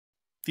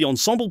The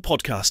Ensombl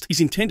podcast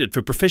is intended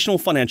for professional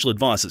financial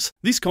advisors.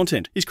 This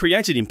content is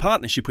created in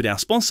partnership with our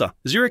sponsor,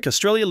 Zurich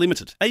Australia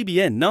Limited,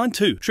 ABN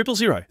 92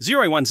 000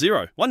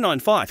 010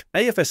 195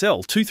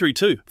 AFSL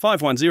 232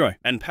 510,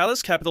 and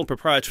Palace Capital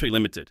Proprietary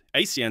Limited,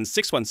 ACN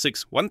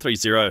 616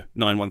 130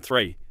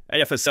 913.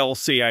 AFSL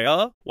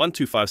CAR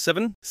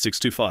 1257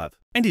 625,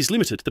 and is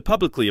limited to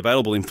publicly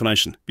available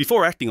information.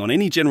 Before acting on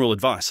any general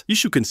advice, you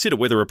should consider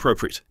whether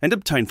appropriate and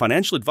obtain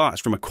financial advice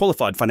from a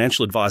qualified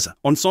financial advisor.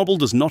 Ensombl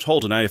does not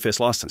hold an AFS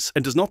license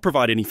and does not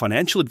provide any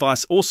financial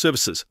advice or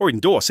services or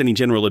endorse any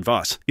general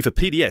advice. If a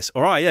PDS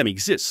or IM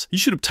exists, you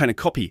should obtain a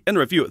copy and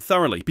review it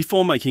thoroughly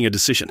before making a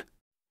decision.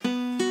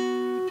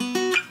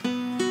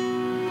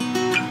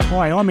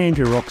 Hi, I'm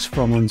Andrew Rocks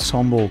from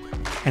Ensombl,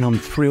 and I'm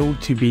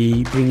thrilled to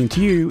be bringing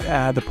to you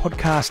the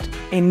podcast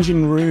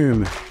Engine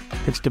Room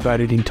that's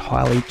devoted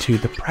entirely to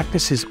the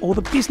practices or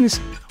the business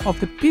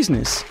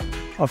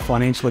of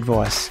financial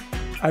advice.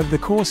 Over the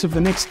course of the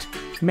next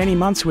many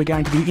months, we're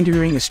going to be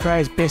interviewing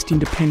Australia's best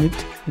independent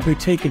and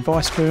boutique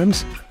advice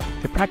firms,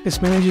 their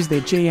practice managers,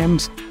 their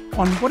GMs,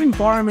 on what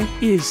environment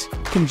is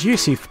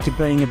conducive to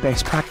being a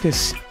best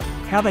practice,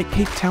 how they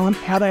keep talent,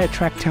 how they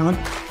attract talent,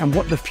 and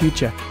what the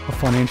future of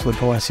financial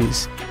advice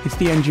is. It's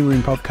the Engine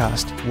Room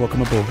podcast.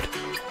 Welcome aboard.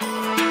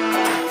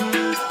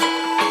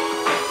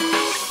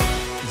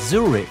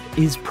 Zurich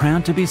is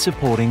proud to be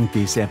supporting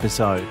this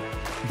episode.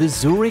 The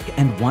Zurich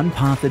and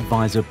OnePath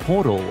Advisor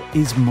portal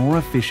is more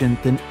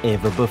efficient than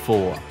ever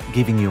before,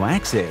 giving you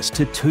access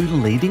to 2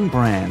 leading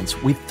brands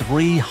with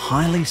 3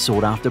 highly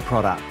sought-after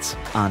products,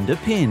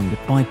 underpinned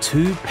by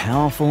 2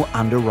 powerful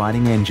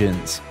underwriting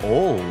engines,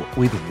 all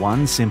with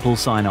 1 simple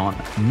sign-on,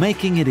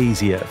 making it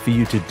easier for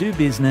you to do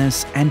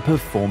business and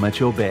perform at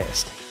your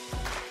best.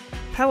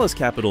 Palace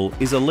Capital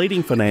is a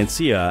leading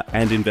financier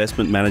and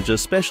investment manager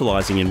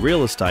specialising in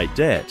real estate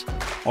debt.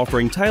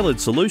 Offering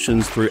tailored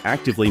solutions through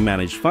actively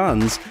managed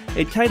funds,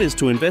 it caters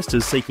to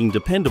investors seeking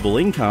dependable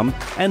income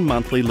and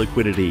monthly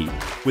liquidity.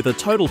 With a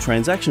total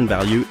transaction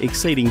value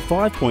exceeding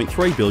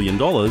 $5.3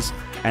 billion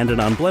and an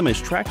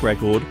unblemished track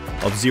record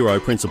of 0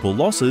 principal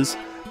losses,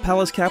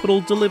 Palace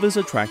Capital delivers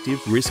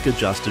attractive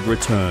risk-adjusted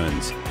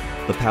returns.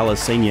 The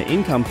Palace Senior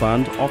Income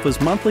Fund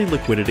offers monthly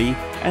liquidity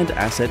and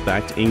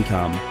asset-backed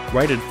income,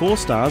 rated 4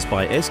 stars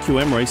by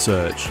SQM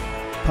Research.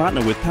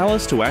 Partner with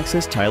Palace to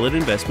access tailored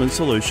investment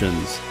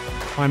solutions.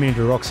 I'm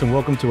Andrew Rocks, and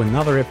welcome to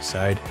another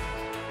episode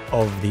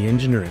of The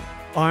Engine Room.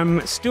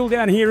 I'm still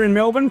down here in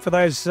Melbourne for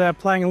those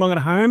playing along at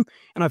home,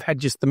 and I've had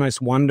just the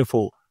most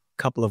wonderful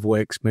couple of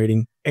weeks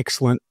meeting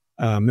excellent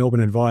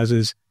Melbourne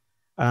advisors.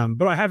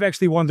 But I have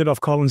actually wandered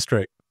off Collins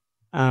Street,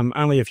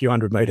 only a few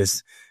hundred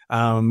metres.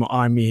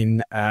 I'm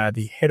in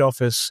the head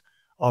office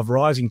of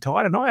Rising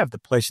Tide, and I have the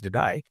pleasure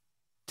today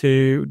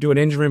to do an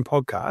Engine Room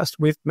podcast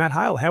with Matt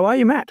Hale. How are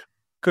you, Matt?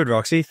 Good,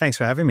 Rocksy. Thanks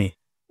for having me.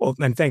 Well,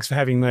 and thanks for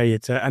having me.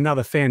 It's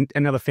another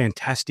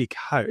fantastic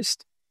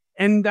host.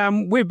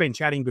 And we've been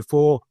chatting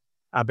before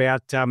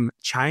about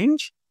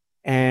change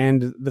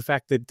and the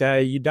fact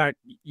that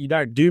you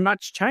don't do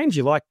much change.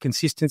 You like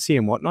consistency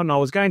and whatnot. And I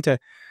was going to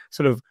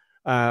sort of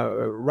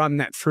run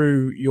that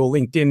through your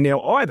LinkedIn.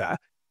 Now, either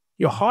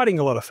you're hiding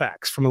a lot of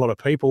facts from a lot of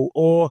people,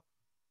 or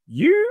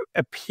you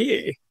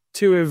appear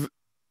to have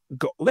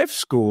left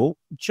school,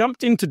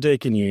 jumped into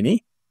Deakin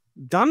Uni,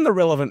 done the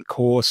relevant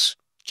course,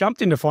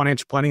 jumped into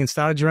financial planning and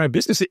started your own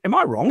business. Am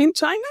I wrong in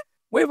saying that?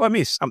 Where have I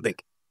missed something?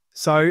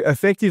 So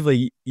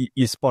effectively,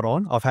 you're spot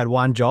on. I've had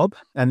one job,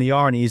 and the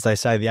irony is they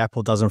say the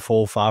apple doesn't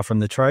fall far from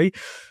the tree.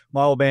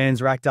 My old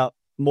man's racked up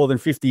more than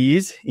 50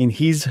 years in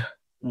his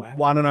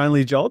one and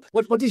only job.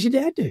 What does your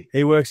dad do?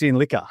 He works in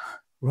liquor.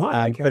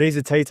 Right. Okay. But he's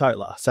a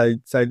teetotaler. So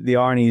the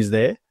irony is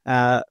there.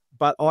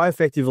 But I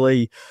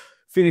effectively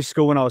finished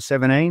school when I was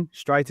 17,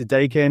 straight to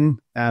Deakin,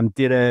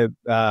 did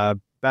a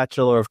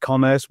Bachelor of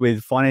Commerce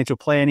with financial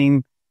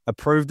planning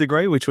approved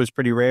degree, which was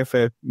pretty rare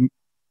for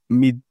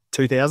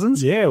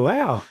mid-2000s. Yeah,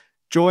 wow.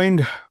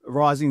 Joined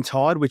Rising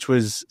Tide, which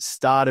was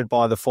started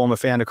by the former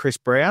founder, Chris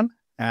Brown.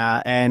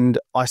 And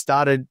I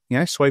started,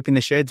 sweeping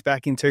the sheds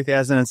back in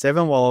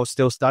 2007 while I was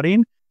still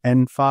studying.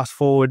 And fast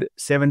forward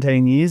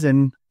 17 years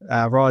and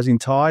Rising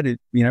Tide,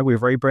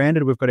 we've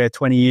rebranded. We've got our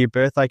 20-year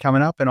birthday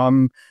coming up, and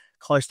I'm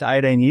close to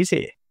 18 years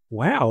here.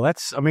 Wow, it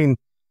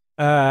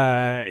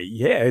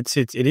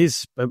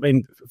is.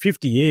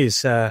 50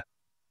 years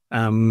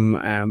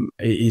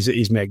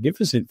is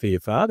magnificent for your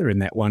father in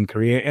that one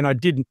career. And I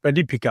did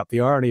pick up the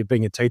irony of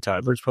being a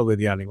teetotaler. It's probably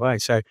the only way.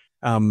 So,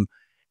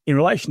 in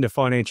relation to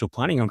financial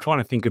planning, I'm trying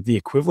to think of the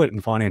equivalent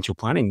in financial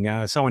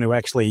planning. Someone who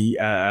actually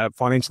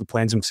financially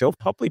plans himself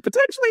properly,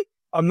 potentially.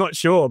 I'm not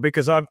sure,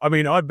 because I've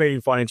been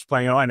in financial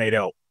planning and I need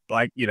help.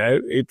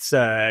 It's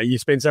you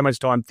spend so much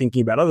time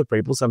thinking about other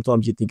people,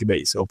 sometimes you think about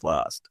yourself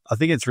last. I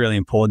think it's really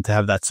important to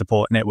have that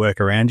support network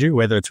around you,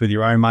 whether it's with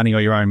your own money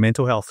or your own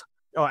mental health.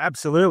 Oh,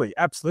 absolutely.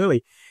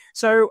 Absolutely.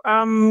 So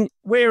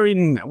we're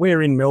in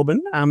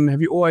Melbourne.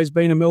 Have you always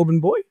been a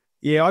Melbourne boy?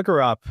 Yeah, I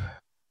grew up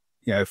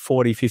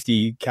 40,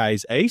 50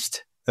 Ks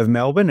east of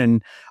Melbourne.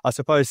 And I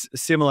suppose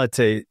similar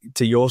to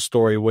your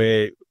story,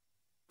 where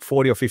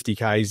 40 or 50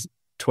 Ks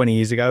 20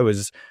 years ago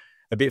was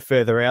a bit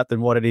further out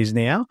than what it is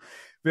now.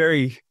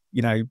 Very,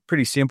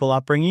 pretty simple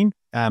upbringing.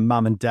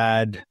 Mum and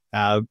dad,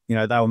 they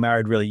were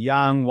married really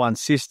young, one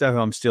sister who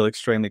I'm still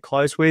extremely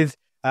close with.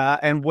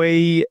 And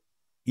we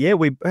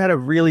had a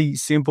really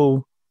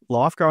simple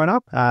life growing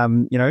up.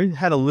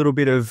 Had a little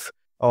bit of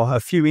a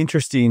few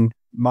interesting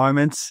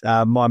moments.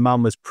 My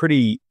mum was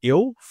pretty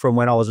ill from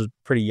when I was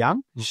pretty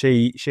young.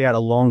 She had a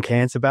long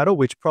cancer battle,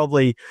 which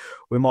probably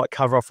we might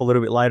cover off a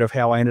little bit later of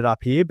how I ended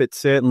up here, but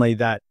certainly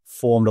that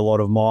formed a lot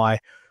of my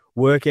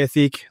work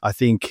ethic. I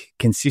think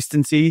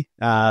consistency,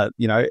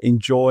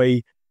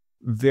 enjoy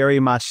very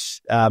much,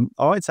 I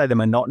won't say the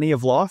monotony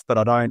of life, but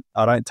I don't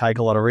take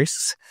a lot of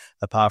risks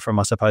apart from,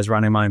 I suppose,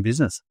 running my own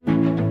business.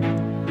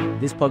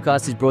 This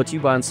podcast is brought to you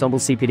by Ensombl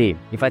CPD.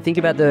 If I think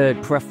about the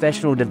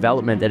professional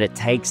development that it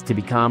takes to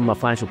become a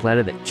financial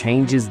planner that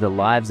changes the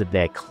lives of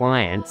their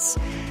clients,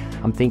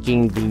 I'm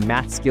thinking the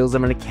math skills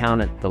of an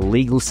accountant, the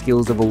legal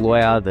skills of a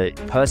lawyer, the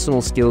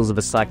personal skills of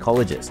a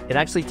psychologist. It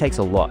actually takes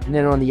a lot. And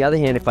then on the other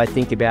hand, if I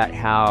think about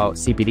how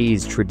CPD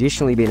has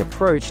traditionally been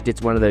approached,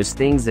 it's one of those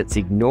things that's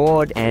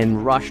ignored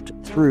and rushed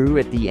through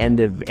at the end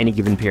of any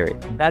given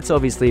period. That's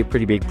obviously a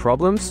pretty big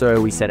problem,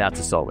 so we set out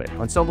to solve it.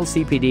 Ensombl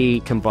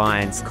CPD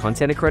combines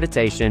content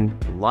accreditation,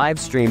 live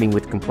streaming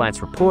with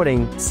compliance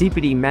reporting,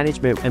 CPD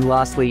management, and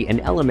lastly,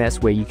 an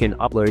LMS where you can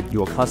upload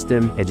your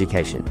custom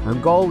education. Our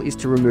goal is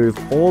to remove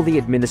all the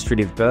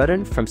administrative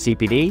burden from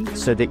CPD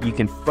so that you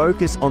can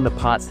focus on the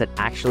parts that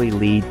actually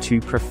lead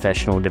to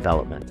professional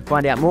development. To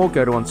find out more,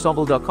 go to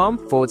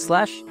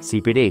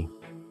ensombl.com/CPD.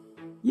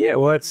 Yeah,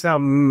 well,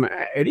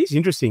 it is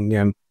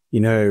interesting.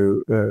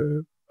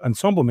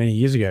 Ensombl many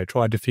years ago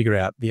tried to figure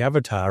out the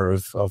avatar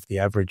of the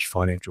average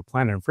financial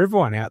planner. And for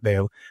everyone out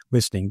there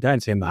listening,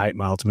 don't send the hate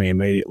mail to me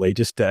immediately.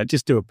 Just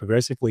do it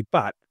progressively.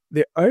 But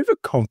they're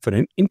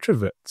overconfident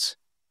introverts.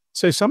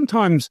 So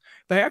sometimes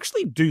they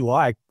actually do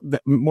like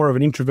more of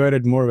an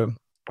introverted, more of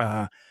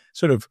a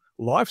sort of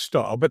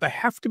lifestyle, but they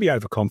have to be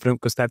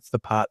overconfident because that's the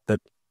part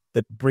that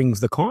brings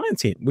the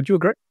clients in. Would you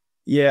agree?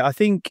 Yeah, I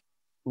think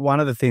one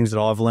of the things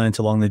that I've learned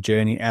along the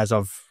journey as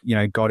I've,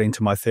 got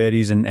into my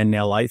 30s and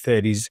now late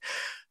 30s,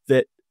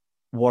 that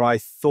what I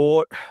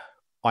thought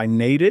I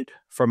needed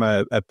from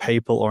a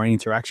people or an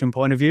interaction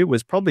point of view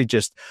was probably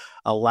just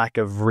a lack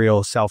of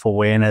real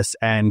self-awareness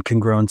and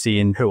congruency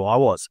in who I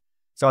was.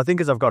 So I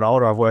think as I've got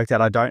older, I've worked out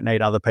I don't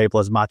need other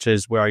people as much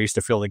as where I used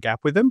to fill the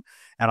gap with them.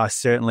 And I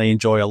certainly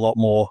enjoy a lot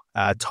more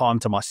time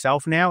to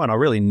myself now, and I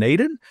really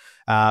need it.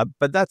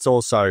 But that's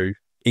also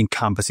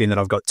encompassing that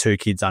I've got 2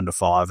 kids under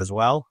 5 as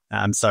well.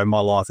 So my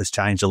life has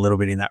changed a little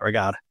bit in that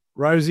regard.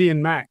 Rosie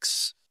and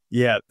Max.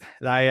 Yeah,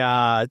 they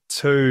are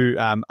 2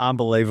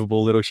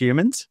 unbelievable little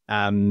humans.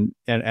 And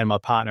my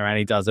partner,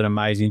 Annie, does an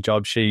amazing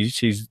job.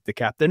 She's the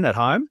captain at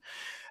home.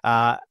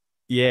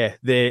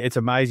 It's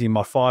amazing.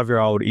 My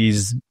 5-year-old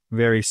is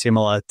very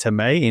similar to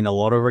me in a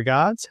lot of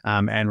regards.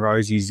 And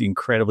Rosie's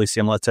incredibly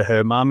similar to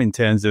her mum in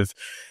terms of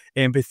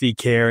empathy,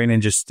 caring,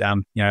 and just,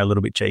 a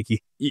little bit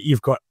cheeky. You're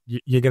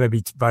going to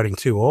be voting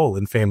 2-2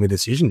 in family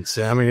decisions.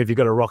 I mean, have you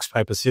got a rocks,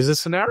 paper, scissors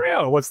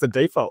scenario, or what's the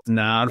default?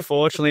 No,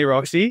 unfortunately,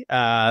 Rocksy,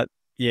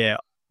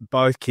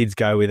 both kids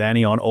go with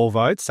Annie on all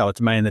votes. So it's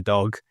me and the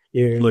dog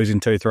losing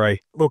 2-3.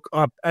 Look,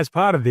 as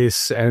part of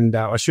this, and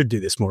I should do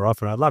this more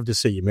often, I'd love to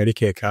see your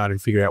Medicare card and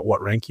figure out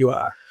what rank you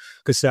are.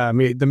 Because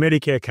the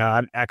Medicare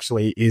card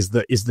actually is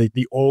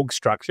the org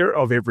structure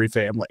of every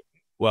family.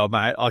 Well,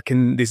 mate,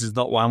 this is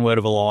not one word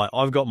of a lie.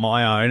 I've got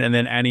my own, and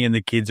then Annie and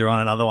the kids are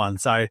on another one.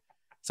 So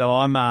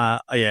I'm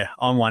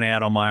one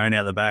out on my own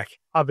out the back.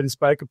 Hub and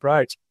spoke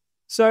approach.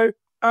 So,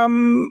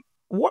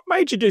 what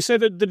made you do? So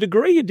the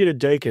degree you did at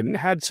Deakin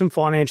had some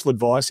financial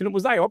advice in it.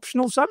 Was they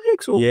optional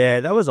subjects? Or? Yeah,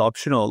 that was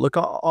optional. Look,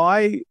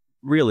 I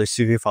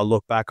realistically, if I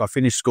look back, I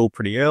finished school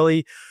pretty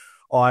early.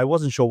 I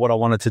wasn't sure what I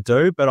wanted to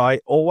do, but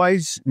I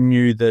always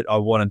knew that I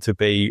wanted to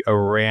be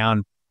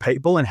around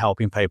people and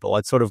helping people.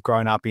 I'd sort of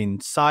grown up in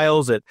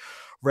sales at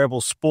Rebel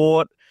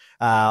Sport.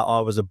 I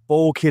was a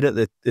ball kid at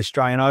the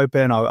Australian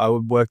Open. I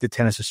worked at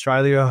Tennis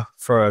Australia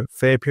for a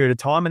fair period of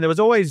time, and there was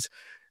always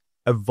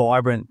a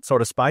vibrant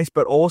sort of space,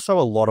 but also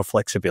a lot of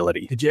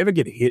flexibility. Did you ever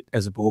get hit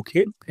as a ball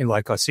kid? And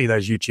I see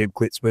those YouTube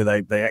clips where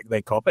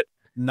they cop it.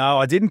 No,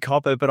 I didn't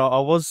cop it, but I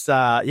was,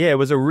 it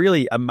was a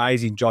really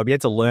amazing job. You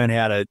had to learn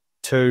how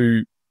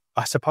to,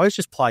 I suppose,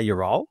 just play your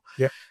role.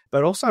 Yeah.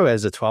 But also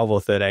as a 12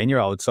 or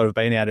 13-year-old, sort of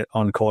being out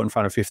on court in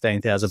front of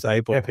 15,000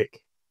 people.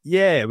 Epic.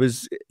 Yeah, it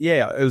was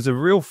a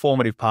real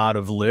formative part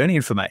of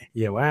learning for me.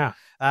 Yeah, wow.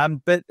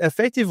 But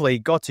effectively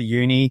got to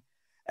uni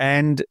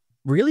and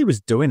really was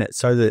doing it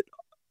so that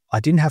I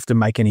didn't have to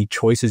make any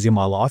choices in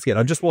my life yet.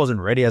 I just wasn't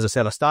ready. As I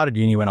said, I started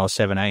uni when I was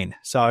 17.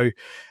 So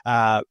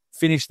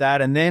finished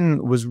that and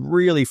then was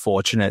really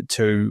fortunate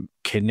to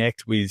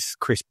connect with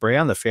Chris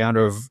Brown, the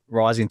founder of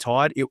Rising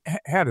Tide.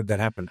 How did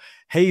that happen?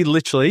 He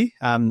literally,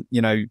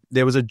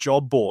 there was a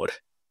job board,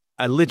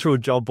 a literal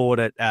job board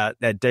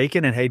at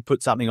Deakin, and he'd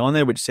put something on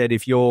there which said,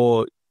 if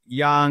you're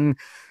young,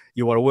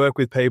 you want to work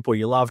with people,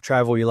 you love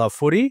travel, you love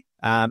footy.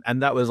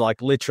 And that was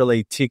like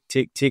literally tick,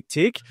 tick, tick,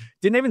 tick.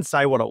 Didn't even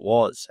say what it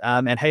was.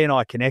 And he and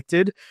I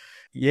connected,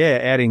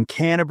 out in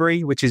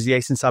Canterbury, which is the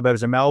eastern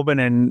suburbs of Melbourne.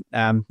 And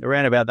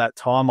around about that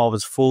time, I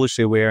was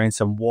foolishly wearing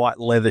some white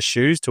leather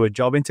shoes to a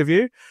job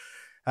interview,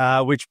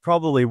 which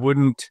probably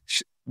wouldn't...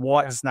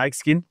 white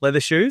snakeskin leather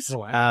shoes. Oh,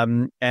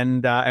 wow.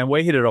 And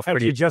we hit it off How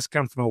pretty... did you just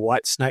come from a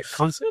White Snake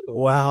concert?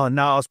 Well,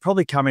 no, I was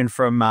probably coming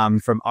from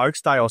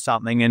Oakstay or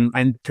something.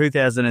 And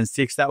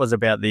 2006, that was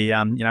about the,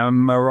 a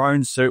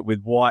maroon suit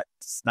with white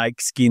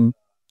snakeskin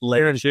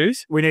leather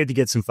shoes. We need to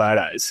get some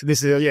photos.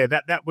 This is,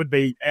 that would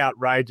be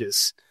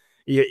outrageous.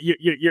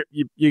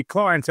 Your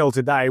clientele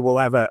today will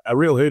have a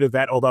real hoot of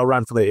that, or they'll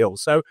run for the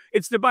hills. So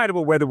it's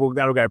debatable whether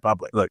that'll go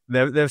public. Look,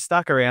 they've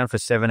stuck around for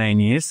 17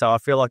 years, so I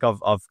feel like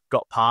I've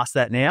got past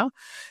that now.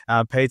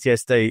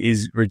 PTSD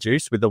is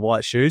reduced with the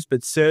white shoes,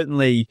 but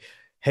certainly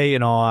he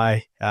and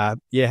I, had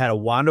a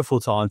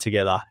wonderful time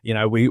together.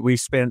 We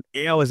spent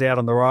hours out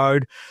on the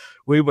road.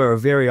 We were a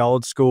very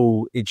old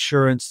school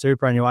insurance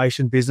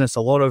superannuation business,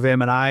 a lot of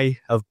M&A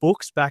of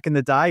books back in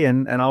the day,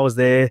 and I was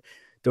there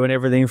doing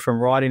everything from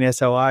writing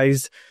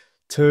SOAs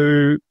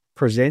to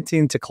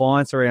presenting to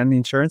clients around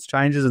insurance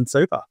changes and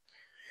super.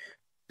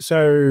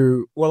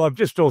 So, I've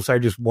just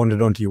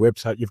wandered onto your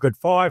website. You've got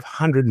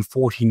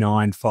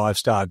 549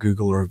 five-star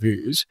Google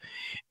reviews,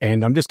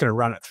 and I'm just going to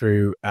run it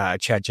through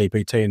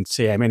ChatGPT and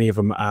see how many of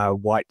them are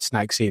white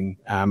snakes in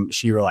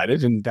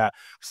shoe-related, and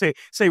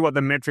see what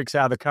the metrics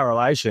are, the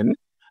correlation.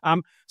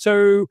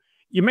 So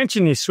you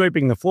mentioned you're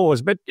sweeping the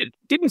floors, but it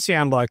didn't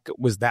sound like it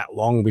was that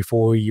long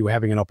before you were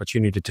having an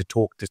opportunity to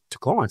talk to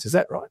clients. Is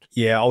that right?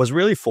 Yeah, I was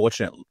really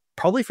fortunate,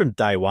 probably from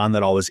day one,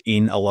 that I was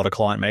in a lot of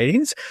client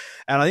meetings.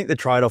 And I think the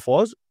trade-off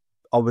was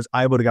I was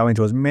able to go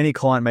into as many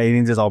client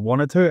meetings as I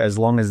wanted to, as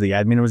long as the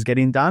admin was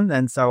getting done.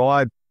 And so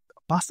I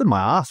busted my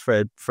ass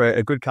for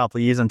a good couple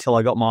of years until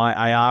I got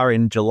my AR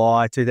in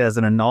July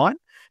 2009,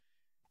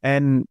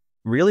 and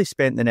really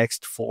spent the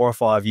next 4 or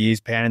 5 years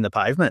pounding the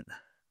pavement.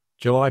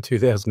 July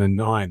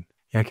 2009.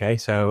 Okay,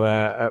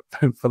 so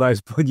for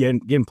those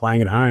again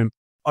playing at home,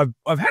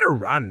 I've had a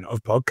run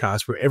of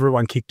podcasts where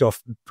everyone kicked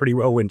off pretty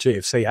well when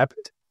GFC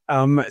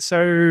happened.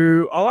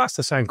 So I'll ask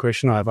the same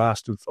question I've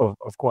asked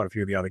of quite a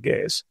few of the other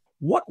guests.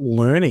 What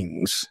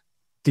learnings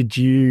did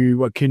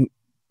you, 2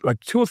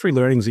 or 3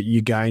 learnings that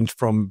you gained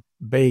from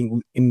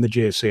being in the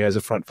GFC as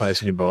a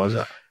front-facing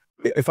advisor?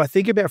 If I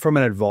think about from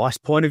an advice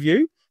point of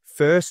view,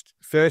 First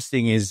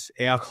thing is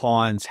our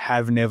clients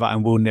have never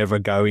and will never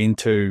go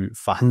into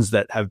funds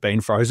that have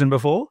been frozen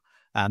before.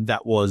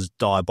 That was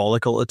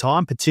diabolical at the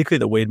time, particularly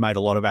that we'd made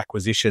a lot of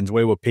acquisitions.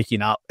 We were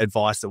picking up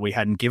advice that we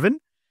hadn't given.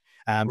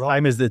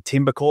 Same as the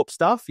Timber Corp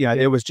stuff.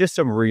 There was just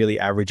some really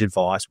average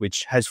advice,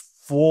 which has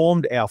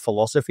formed our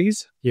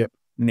philosophies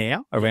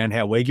now around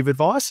how we give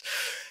advice.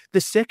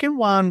 The second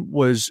one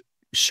was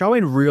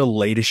showing real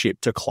leadership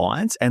to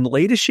clients, and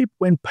leadership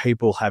when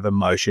people have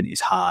emotion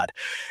is hard.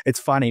 It's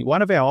funny.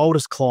 One of our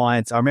oldest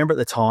clients, I remember at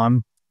the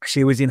time,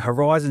 she was in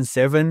Horizon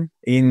 7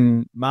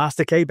 in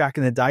Master Key back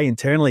in the day,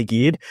 internally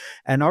geared,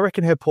 and I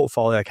reckon her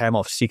portfolio came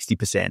off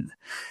 60%.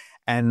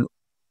 And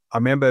I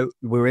remember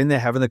we were in there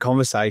having the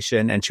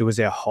conversation, and she was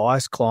our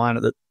highest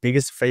client, the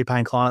biggest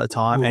fee-paying client at the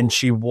time, and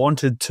she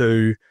wanted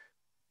to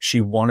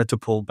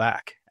pull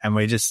back, and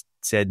we just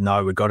said,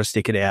 no, we've got to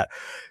stick it out.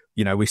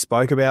 We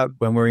spoke about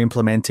when we were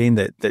implementing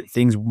that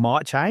things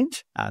might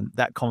change.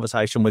 That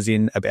conversation was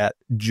in about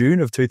June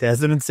of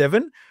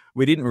 2007.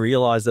 We didn't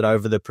realize that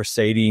over the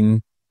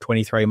preceding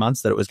 23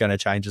 months that it was going to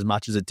change as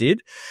much as it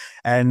did.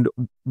 And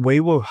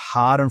we were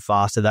hard and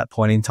fast at that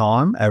point in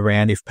time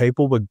around if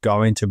people were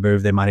going to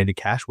move their money to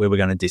cash, we were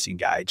going to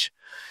disengage.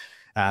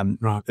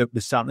 Right. It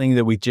was something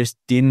that we just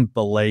didn't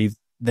believe.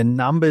 The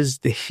numbers,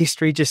 the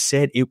history just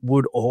said it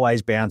would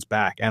always bounce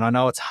back. And I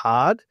know it's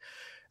hard,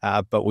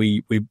 but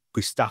we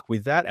stuck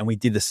with that, and we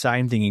did the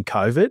same thing in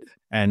COVID,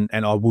 and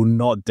I will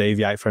not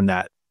deviate from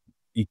that.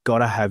 You've got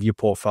to have your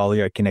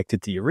portfolio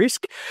connected to your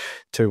risk,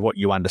 to what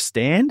you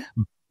understand.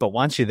 But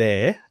once you're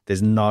there,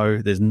 there's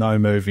no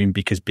moving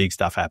because big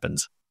stuff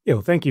happens. Yeah,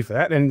 well, thank you for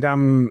that.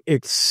 And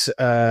it's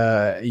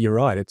you're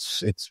right. It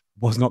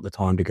was not the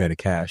time to go to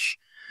cash.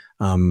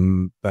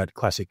 But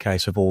classic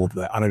case of all of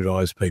the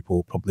unadvised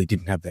people probably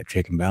didn't have that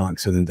check and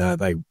balance, and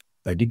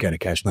they did go to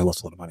cash and they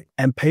lost a lot of money.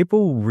 And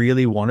people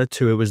really wanted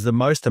to. It was the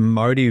most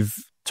emotive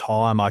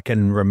time I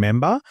can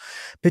remember,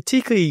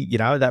 particularly,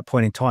 at that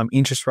point in time,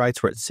 interest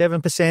rates were at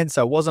 7%.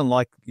 So it wasn't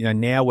like,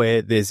 now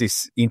where there's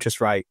this interest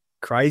rate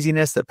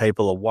craziness that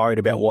people are worried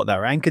about what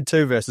they're anchored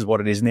to versus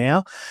what it is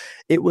now.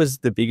 It was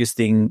the biggest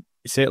thing,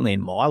 certainly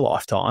in my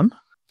lifetime.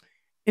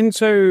 And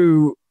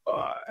so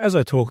as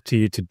I talk to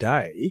you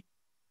today,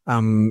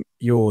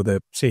 you're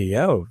the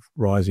CEO of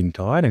Rising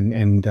Tide,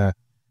 and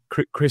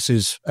Chris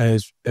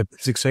has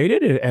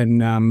succeeded,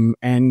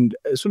 and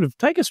sort of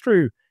take us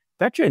through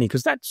that journey,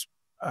 because that's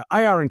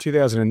AR in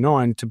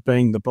 2009 to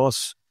being the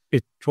boss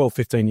 12,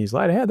 15 years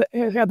later.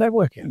 How'd that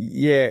work out?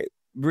 Yeah,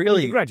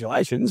 really,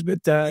 congratulations. But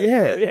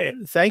yeah,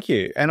 thank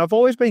you. And I've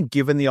always been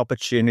given the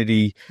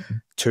opportunity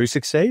to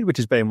succeed, which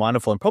has been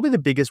wonderful. And probably the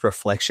biggest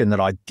reflection that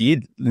I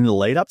did in the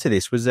lead up to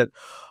this was that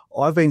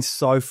I've been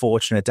so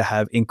fortunate to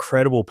have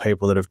incredible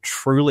people that have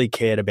truly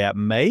cared about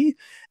me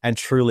and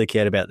truly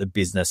cared about the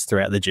business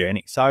throughout the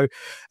journey. So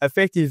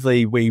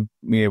effectively, we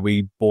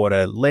bought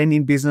a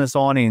lending business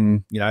on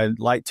in,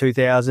 late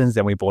 2000s.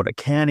 Then we bought a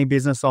accounting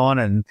business on,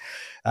 and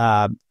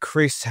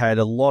Chris had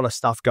a lot of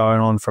stuff going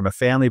on from a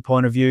family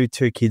point of view,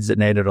 2 kids that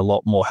needed a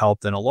lot more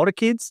help than a lot of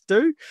kids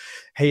do.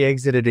 He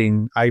exited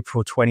in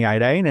April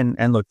 2018.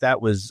 And look,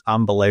 that was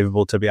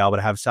unbelievable to be able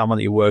to have someone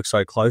that you work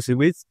so closely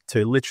with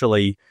to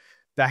literally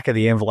back of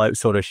the envelope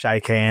sort of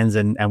shake hands,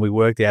 and we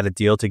worked out a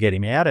deal to get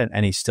him out,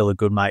 and he's still a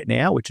good mate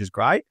now, which is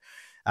great.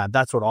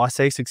 That's what I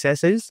see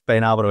success is,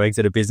 being able to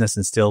exit a business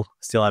and still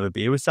have a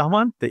beer with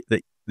someone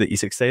that you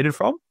succeeded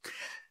from.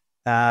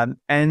 And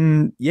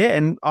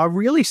I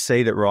really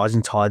see that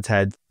Rising Tides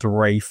had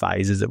 3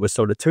 phases. It was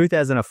sort of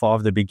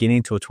 2005, the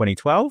beginning, till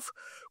 2012,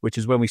 which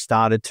is when we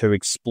started to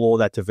explore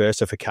that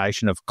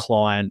diversification of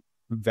client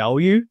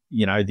value,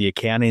 the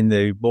accounting,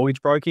 the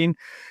mortgage broking.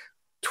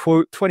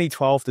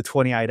 2012 to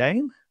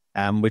 2018,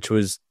 which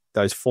was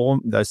those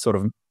sort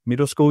of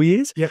middle school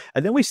years. Yep.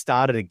 And then we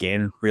started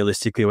again,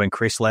 realistically, when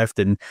Chris left,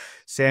 and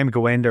Sam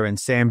Gwenda and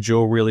Sam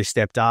Jewell really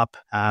stepped up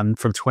from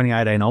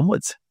 2018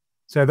 onwards.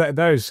 So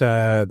those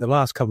the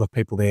last couple of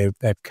people there,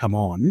 they've come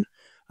on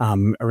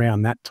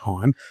around that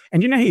time.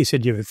 And how you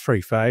said you have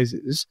 3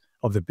 phases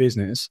of the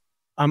business.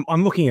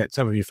 I'm looking at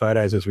some of your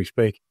photos as we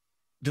speak.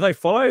 Do they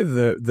follow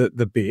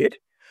the beard?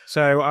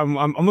 So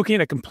I'm looking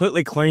at a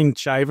completely clean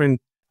shaven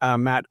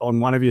Matt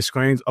on one of your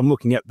screens. I'm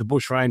looking at the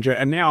Bush Ranger,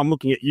 and now I'm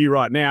looking at you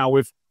right now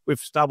with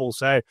stubble.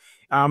 So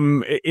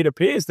it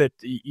appears that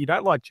you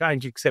don't like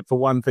change except for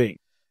one thing.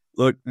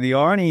 Look, the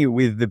irony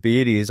with the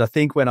beard is, I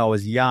think when I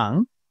was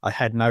young, I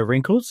had no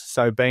wrinkles.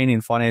 So being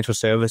in financial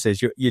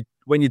services, you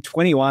when you're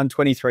 21,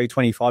 23,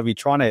 25, you're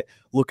trying to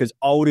look as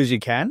old as you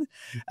can.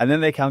 And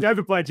then they come... You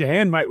overplayed your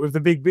hand, mate, with the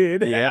big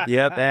beard.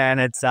 Yep. And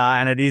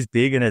it is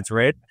big and it's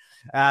red.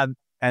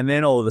 And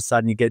then all of a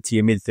sudden you get to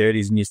your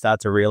mid-30s and you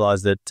start to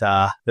realize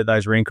that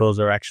those wrinkles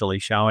are actually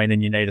showing,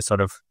 and you need to sort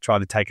of try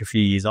to take a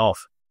few years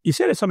off. You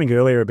said something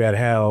earlier about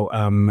how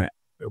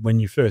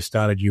when you first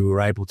started, you were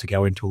able to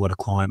go into a lot of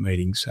client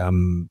meetings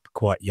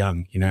quite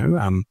young,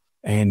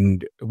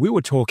 and we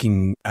were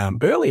talking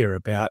earlier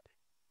about,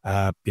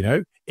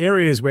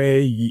 areas where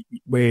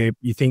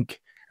you think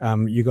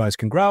you guys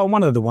can grow. And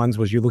one of the ones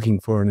was you're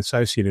looking for an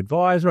associate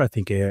advisor. I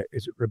think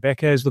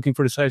Rebecca is looking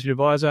for an associate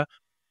advisor.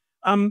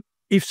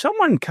 If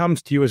someone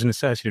comes to you as an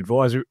associate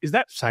advisor, is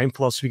that same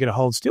philosophy going to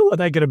hold still? Are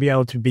they going to be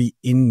able to be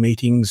in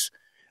meetings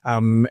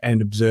and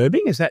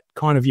observing? Is that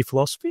kind of your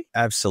philosophy?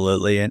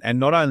 Absolutely. And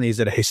not only is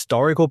it a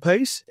historical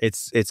piece,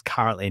 it's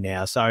currently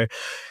now. So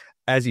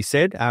as you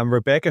said,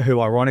 Rebecca, who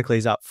ironically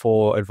is up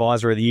for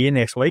Advisor of the Year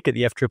next week at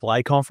the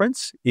FAAA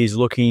conference,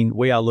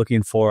 we are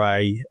looking for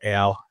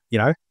our,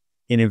 in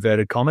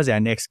inverted commas, our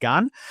next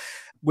gun.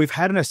 We've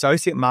had an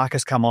associate,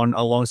 Marcus, come on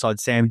alongside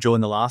Sam Jewell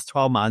in the last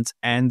 12 months,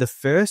 and the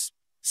first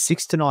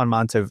 6 to 9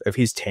 months of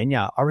his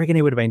tenure, I reckon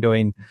he would have been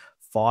doing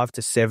 5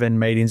 to 7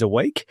 meetings a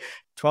week.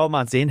 12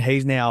 months in,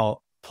 he's now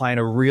playing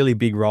a really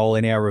big role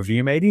in our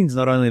review meetings,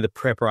 not only the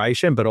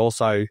preparation, but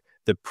also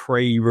the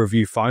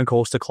pre-review phone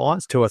calls to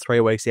clients 2 or 3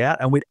 weeks out.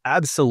 And we'd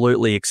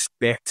absolutely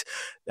expect,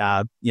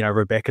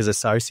 Rebecca's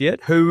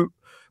associate, who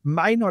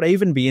may not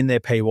even be in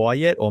their PY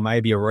yet, or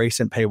maybe a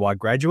recent PY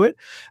graduate,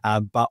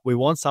 but we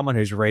want someone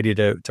who's ready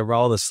to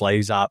roll the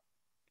sleeves up,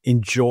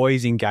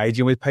 enjoys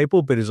engaging with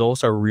people, but is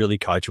also really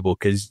coachable,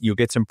 because you'll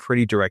get some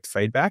pretty direct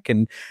feedback,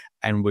 and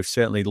we've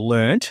certainly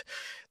learnt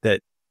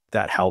that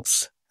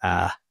helps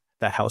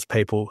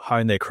people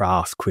hone their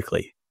craft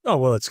quickly. Oh,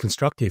 well, it's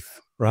constructive,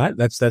 right?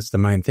 That's the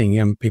main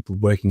thing. People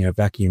working in a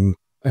vacuum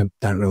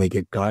don't really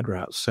get guide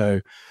rails.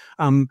 So,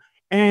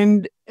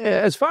 and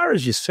as far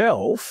as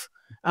yourself,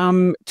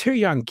 2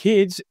 young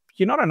kids,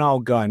 you're not an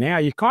old guy now.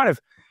 You kind of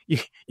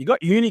you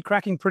got uni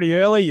cracking pretty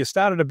early. You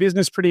started a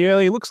business pretty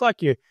early. It looks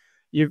like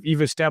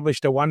you've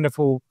established a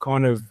wonderful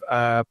kind of,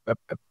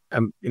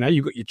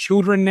 you've got your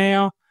children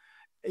now.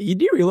 You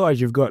do realise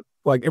you've got,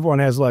 like, everyone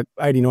has like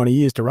 80, 90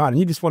 years to run, and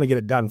you just want to get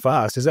it done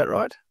fast. Is that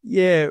right?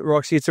 Yeah,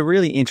 Rocksy, it's a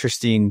really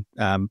interesting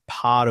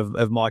part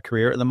of my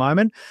career at the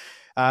moment.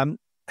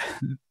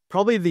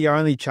 Probably the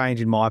only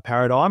change in my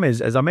paradigm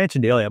is, as I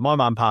mentioned earlier, my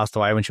mum passed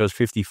away when she was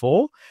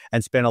 54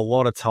 and spent a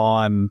lot of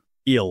time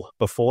ill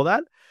before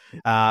that.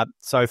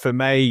 So for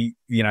me,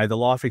 the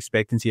life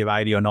expectancy of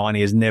 80 or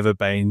 90 has never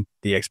been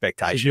the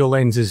expectation. Your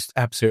lens is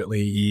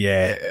absolutely,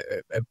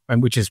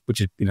 and which is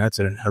it's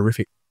a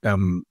horrific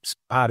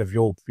part of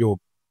your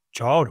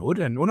childhood,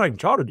 and not even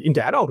childhood,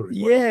 into adulthood.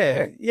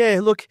 Yeah.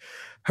 Look,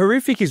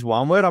 horrific is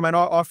one word. I mean,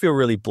 I feel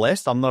really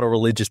blessed. I'm not a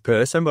religious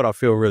person, but I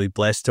feel really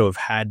blessed to have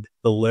had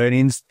the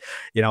learnings.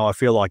 I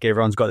feel like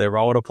everyone's got their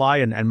role to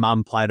play, and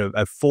mum played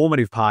a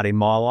formative part in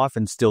my life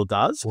and still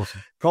does.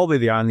 Awesome. Probably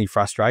the only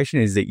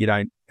frustration is that you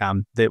don't,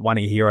 that one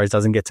of your heroes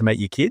doesn't get to meet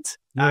your kids.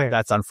 Yeah.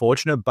 That's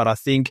unfortunate, but I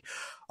think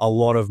a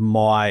lot of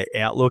my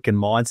outlook and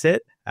mindset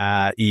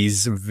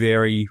is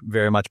very,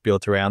 very much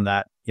built around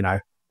that.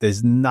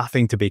 There's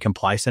nothing to be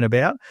complacent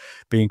about.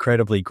 Be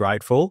incredibly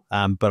grateful,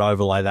 but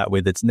overlay that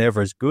with it's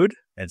never as good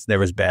and it's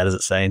never as bad as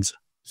it seems.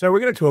 So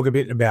we're going to talk a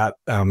bit about,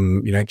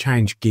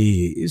 change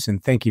gears,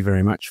 and thank you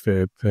very much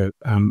for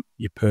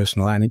your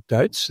personal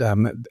anecdotes,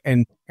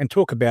 and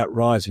talk about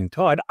Rising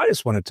Tide. I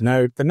just wanted to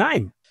know the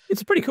name.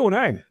 It's a pretty cool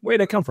name. Where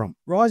did it come from?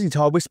 Rising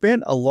Tide, we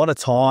spent a lot of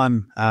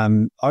time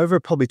over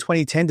probably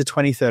 2010 to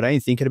 2013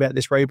 thinking about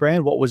this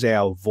rebrand. What was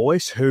our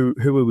voice? Who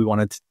we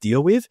wanted to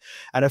deal with?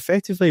 And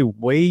effectively,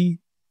 we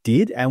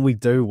did and we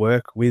do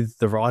work with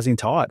the Rising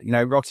Tide.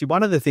 Rocksy,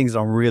 one of the things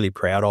I'm really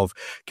proud of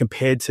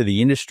compared to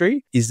the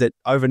industry is that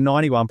over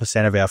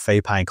 91% of our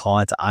fee-paying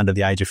clients are under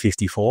the age of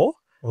 54.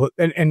 Well,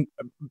 and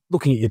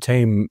looking at your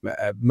team,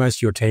 most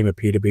of your team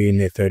appear to be in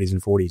their 30s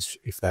and 40s,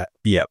 if that.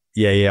 Yeah.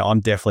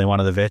 I'm definitely one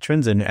of the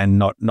veterans and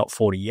not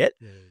 40 yet.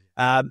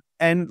 Yeah.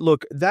 And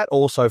look, that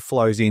also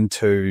flows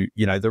into,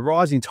 the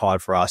Rising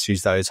Tide for us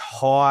is those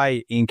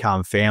high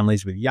income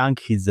families with young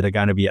kids that are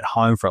going to be at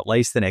home for at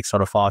least the next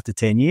sort of 5 to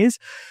 10 years.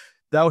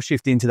 They'll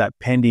shift into that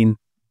pending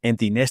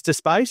empty nester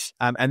space.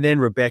 And then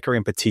Rebecca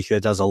in particular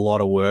does a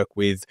lot of work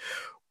with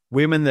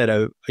women that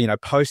are,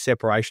 post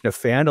separation have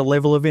found a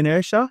level of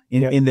inertia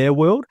in their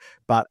world,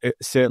 but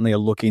certainly are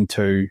looking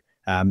to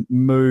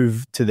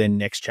move to their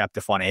next chapter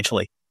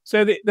financially.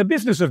 So the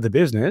business of the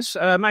business,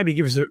 maybe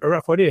give us a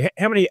rough idea.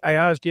 How many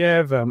ARs do you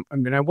have?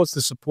 What's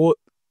the support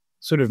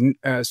sort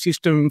of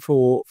system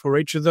for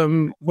each of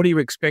them? What are you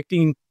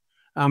expecting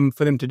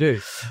for them to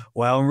do?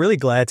 Well, I'm really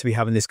glad to be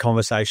having this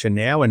conversation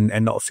now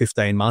and not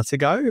 15 months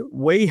ago.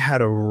 We've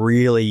had a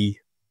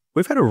really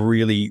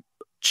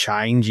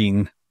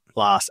changing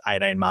last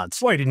 18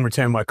 months. Well, you didn't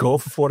return my call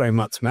for 14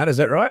 months, Matt. Is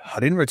that right? I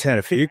didn't return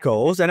a few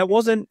calls, and it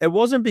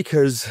wasn't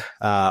because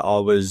I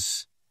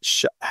was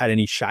had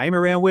any shame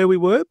around where we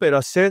were, but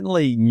I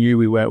certainly knew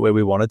we weren't where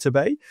we wanted to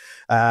be.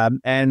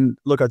 And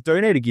look, I do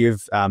need to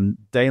give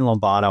Dean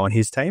Lombardo and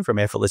his team from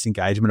Effortless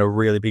Engagement a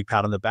really big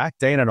pat on the back.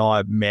 Dean and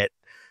I met.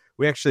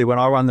 We actually, when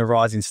I run the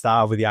Rising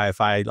Star with the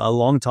AFA a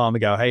long time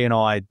ago, he and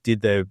I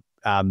did the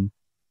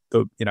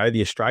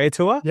Australia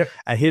tour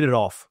and hit it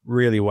off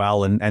really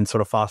well and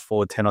sort of fast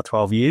forward 10 or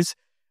 12 years.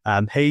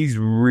 Him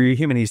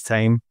and his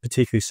team,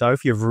 particularly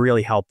Sophie, have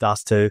really helped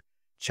us to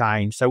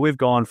change. So we've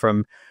gone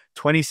from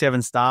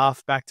 27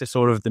 staff back to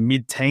sort of the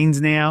mid-teens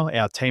now.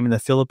 Our team in the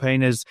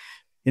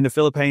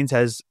Philippines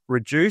has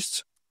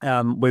reduced.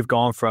 We've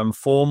gone from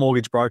 4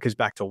 mortgage brokers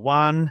back to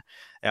 1.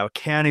 Our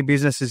accounting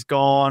business is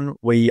gone.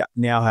 We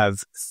now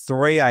have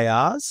 3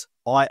 ARs.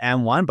 I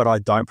am one, but I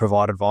don't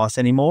provide advice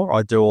anymore.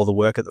 I do all the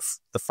work at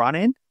the front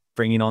end,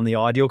 bringing on the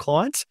ideal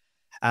clients.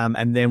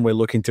 And then we're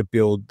looking to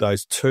build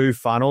those 2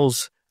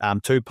 funnels,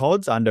 2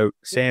 pods under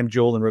Sam,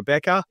 Jewel and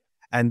Rebecca.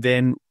 And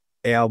then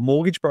our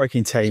mortgage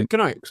broking team.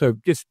 So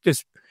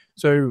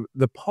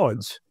the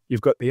pods, you've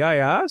got the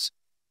ARs,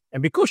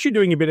 and because you're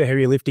doing a bit of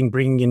heavy lifting,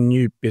 bringing in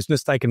new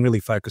business, they can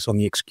really focus on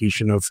the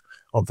execution of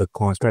the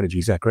client strategy.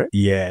 Is that correct?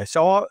 Yeah.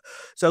 So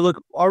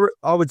look,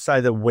 I would say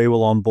that we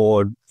will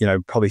onboard,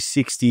 probably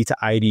 60 to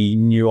 80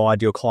 new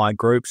ideal client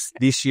groups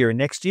this year and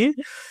next year,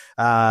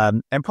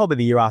 and probably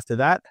the year after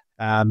that.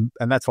 And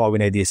that's why we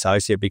need the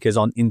associate, because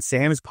in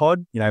Sam's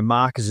pod,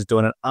 Marcus is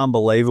doing an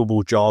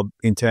unbelievable job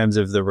in terms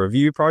of the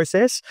review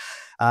process.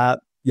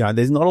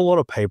 There's not a lot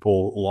of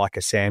people like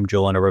a Sam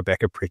Jewell and a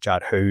Rebecca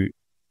Pritchard who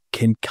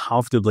can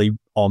comfortably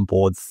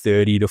onboard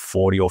 30 to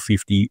 40 or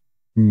 50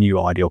 new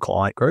ideal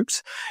client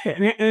groups.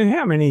 And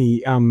how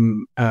many,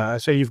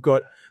 so you've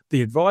got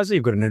the advisor,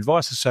 you've got an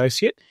advice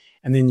associate,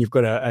 and then you've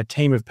got a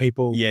team of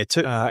people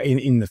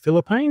in the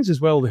Philippines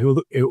as well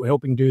who are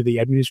helping do the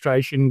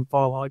administration,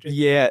 file hygiene.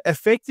 Yeah,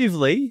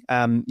 effectively,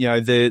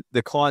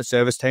 the client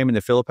service team in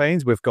the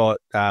Philippines, we've got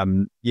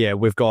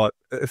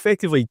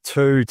effectively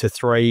 2 to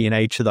 3 in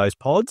each of those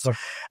pods. Oh.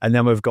 And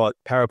then we've got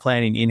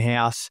paraplanning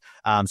in-house,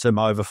 some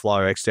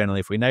overflow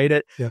externally if we need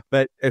it. Yeah.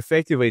 But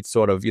effectively it's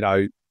sort of,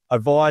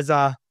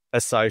 advisor,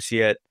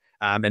 associate,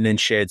 and then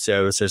shared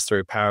services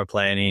through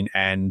paraplanning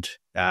and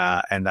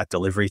that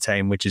delivery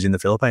team, which is in the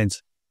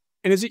Philippines.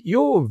 And is it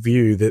your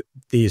view that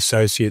the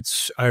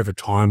associates over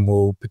time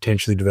will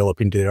potentially develop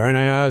into their own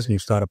ARs and you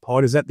start a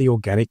pod? Is that the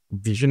organic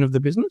vision of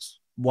the business?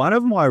 One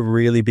of my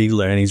really big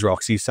learnings,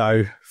 Rocksy,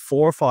 so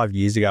 4 or 5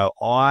 years ago,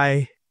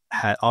 I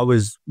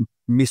was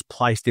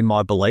misplaced in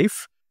my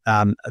belief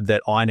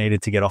that I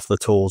needed to get off the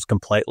tools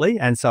completely.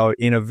 And so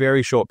in a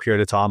very short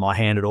period of time, I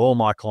handed all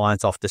my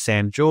clients off to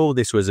Sam Jewell.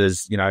 This was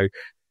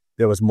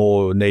there was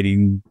more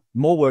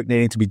work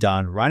needing to be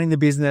done running the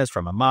business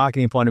from a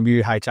marketing point of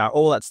view, HR,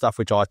 all that stuff,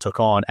 which I took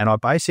on. And I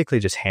basically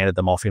just handed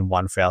them off in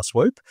one foul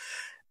swoop.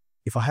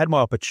 If I had my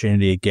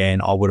opportunity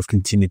again, I would have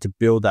continued to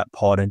build that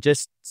pod and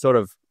just sort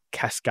of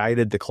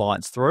cascaded the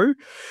clients through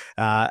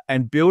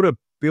and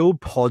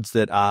build pods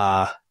that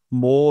are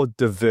more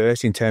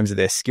diverse in terms of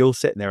their skill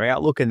set and their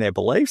outlook and their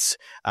beliefs.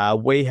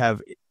 We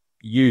have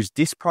used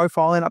disc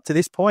profiling up to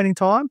this point in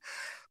time.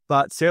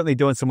 but certainly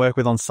doing some work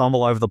with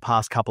Ensombl over the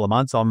past couple of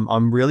months.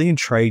 I'm really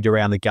intrigued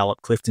around the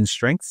Gallup Clifton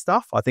strength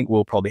stuff. I think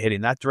we'll probably head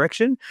in that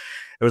direction.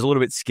 It was a little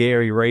bit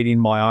scary reading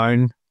my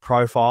own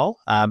profile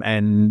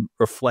and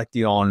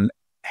reflecting on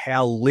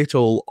how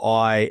little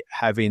I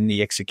have in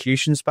the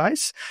execution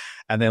space,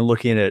 and then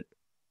looking at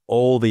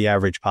all the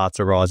average parts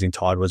of Rising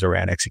Tide was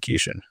around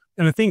execution.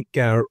 And I think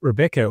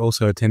Rebecca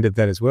also attended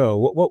that as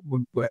well. What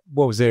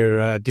was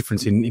their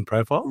difference in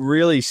profile?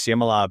 Really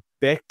similar.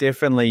 Beck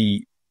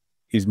definitely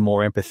is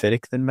more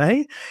empathetic than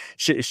me.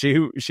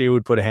 She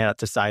would put a hand up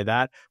to say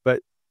that.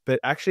 But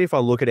actually, if I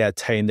look at our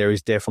team, there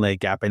is definitely a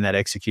gap in that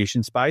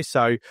execution space.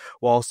 So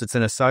whilst it's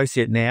an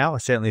associate now, I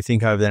certainly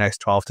think over the next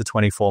 12 to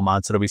 24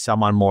 months, it'll be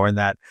someone more in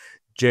that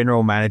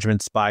general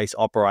management space,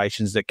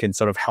 operations that can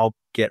sort of help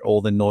get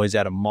all the noise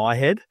out of my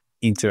head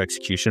into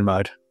execution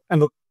mode.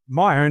 And look,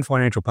 my own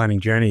financial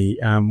planning journey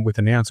with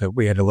Announcer,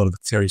 we had a lot of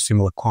very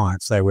similar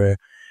clients. They were,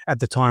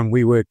 at the time,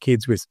 we were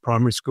kids with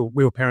primary school.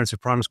 We were parents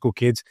of primary school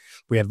kids.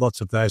 We had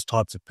lots of those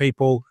types of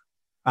people.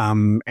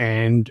 And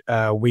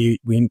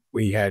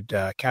we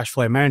had cash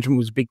flow management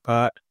was a big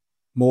part.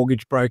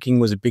 Mortgage broking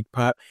was a big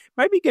part.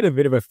 Maybe get a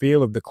bit of a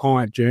feel of the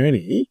client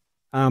journey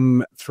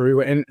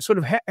through, and sort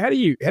of how do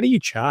you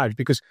charge?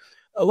 Because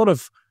a lot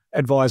of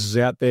advisors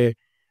out there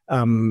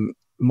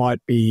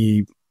might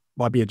be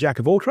a jack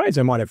of all trades.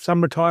 They might have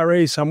some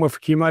retirees, some with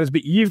accumulators,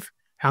 but you've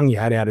hung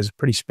your hat out as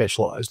pretty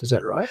specialised. Is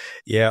that right?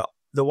 Yeah.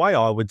 The way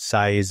I would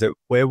say is that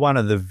we're one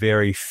of the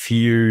very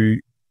few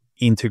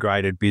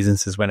integrated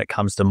businesses when it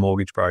comes to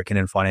mortgage broking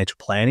and financial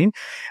planning.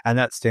 And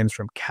that stems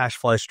from cash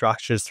flow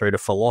structures through to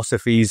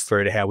philosophies,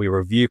 through to how we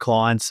review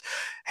clients,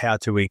 how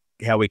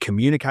we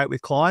communicate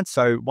with clients.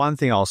 So one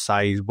thing I'll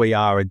say is we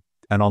are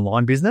an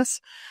online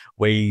business.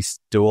 We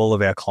do all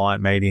of our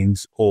client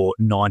meetings, or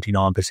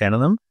 99%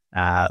 of them,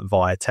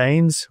 via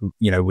Teams.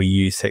 We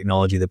use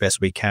technology the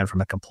best we can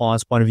from a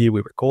compliance point of view. We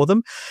record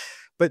them.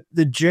 But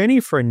the journey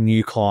for a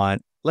new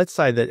client, let's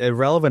say that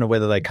irrelevant of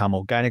whether they come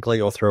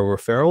organically or through a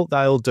referral,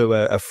 they'll do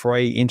a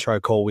free intro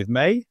call with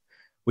me.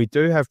 We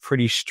do have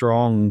pretty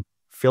strong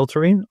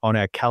filtering on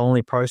our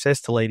Calendly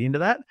process to lead into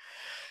that.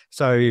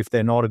 So if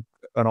they're not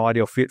an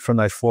ideal fit from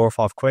those 4 or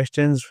 5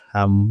 questions,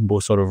 we'll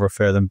sort of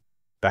refer them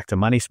back to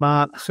Money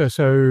Smart.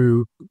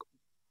 So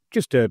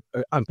just to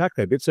unpack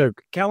that a bit, so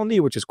Calendly,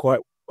 which is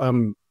quite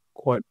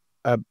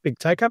a big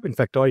take-up. In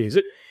fact, I use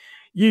it.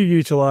 You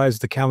utilise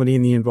the Calendly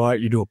in the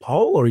invite. You do a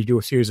poll, or you do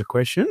a series of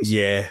questions?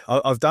 Yeah,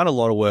 I've done a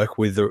lot of work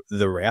with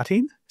the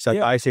routing. So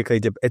basically,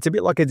 it's a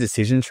bit like a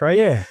decision tree.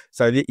 Yeah.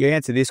 So you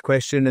answer this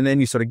question, and then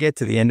you sort of get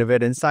to the end of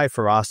it. And say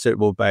for us, it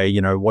will be,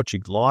 what's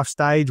your life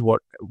stage?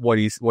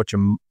 What's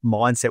your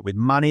mindset with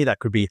money? That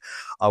could be,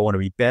 I want to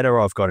be better.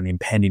 I've got an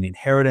impending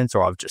inheritance,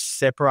 or I've just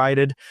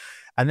separated.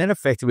 And then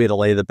effectively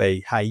it'll either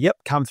be, hey, yep,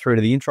 come through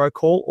to the intro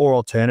call, or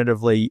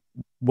alternatively,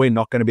 we're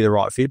not going to be the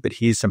right fit, but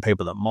here's some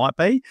people that might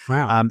be.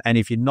 Wow. And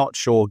if you're not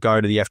sure, go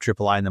to the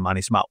FAAA and the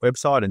Money Smart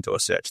website and do a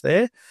search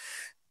there.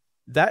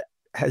 That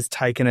has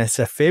taken us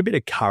a fair bit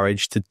of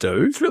courage to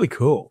do. It's really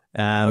cool.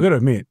 I've got to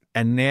admit.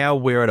 And now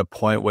we're at a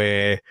point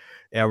where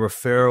our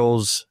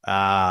referrals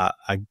are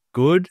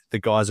good. The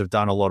guys have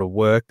done a lot of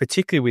work,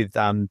 particularly with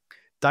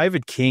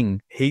David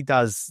King. He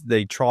does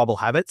the tribal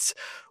habits.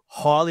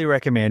 Highly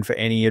recommend for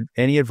any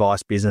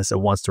advice business that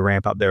wants to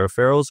ramp up their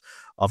referrals.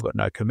 I've got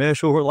no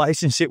commercial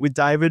relationship with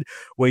David.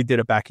 We did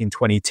it back in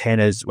 2010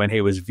 as when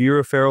he was View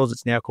Referrals.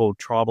 It's now called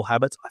Tribal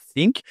Habits, I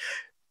think.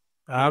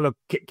 Look,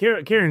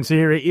 Kieran's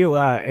here.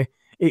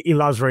 He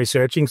loves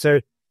researching. So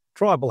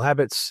Tribal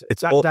Habits,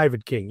 it's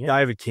David King. Yeah?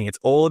 David King. It's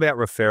all about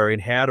referring,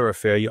 how to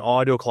refer, your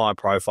ideal client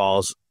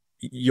profiles.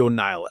 You'll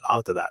nail it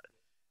after that.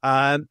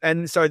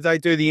 And so they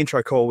do the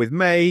intro call with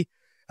me.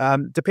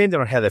 Depending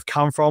on how they've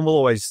come from,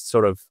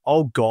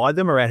 I'll guide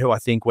them around who I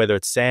think, whether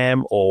it's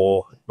Sam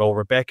or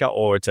Rebecca,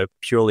 or it's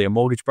purely a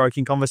mortgage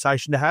broking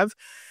conversation to have.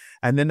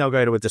 And then they'll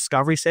go to a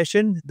discovery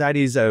session. That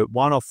is a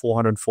one-off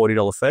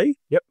 $440 fee.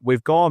 Yep.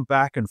 We've gone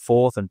back and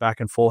forth.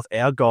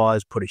 Our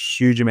guys put a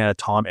huge amount of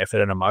time, effort,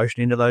 and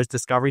emotion into those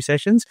discovery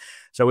sessions.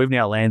 So we've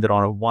now landed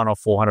on a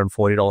one-off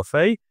 $440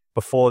 fee.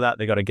 Before that,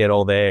 they've got to get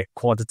all their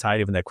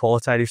quantitative and their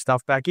qualitative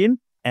stuff back in.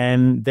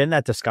 And then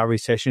that discovery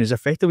session is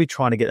effectively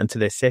trying to get them to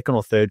their second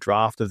or third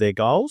draft of their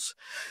goals.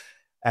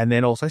 And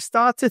then also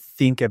start to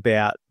think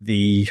about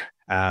the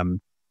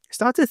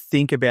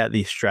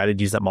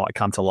strategies that might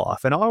come to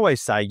life. And I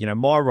always say,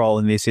 my role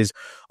in this is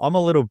I'm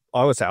a little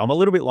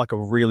bit like a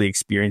really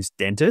experienced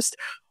dentist.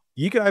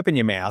 You can open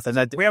your mouth,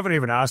 and we haven't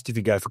even asked if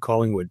you go for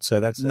Collingwood. So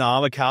no,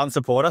 I'm a Carlton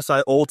supporter,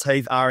 so all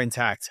teeth are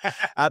intact.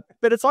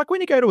 But it's like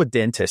when you go to a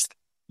dentist,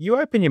 you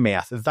open your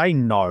mouth, they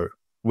know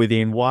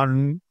within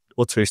 1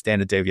 or 2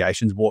 standard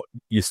deviations what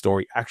your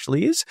story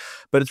actually is.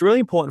 But it's really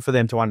important for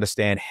them to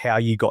understand how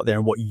you got there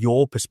and what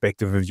your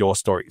perspective of your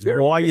story is,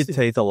 why your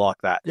teeth are like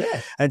that.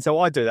 Yeah. And so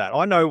I do that.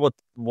 I know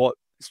what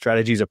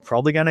strategies are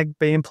probably going to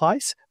be in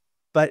place,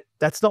 but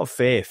that's not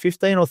fair.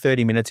 15 or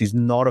 30 minutes is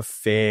not a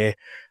fair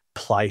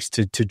place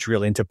to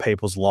drill into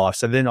people's lives.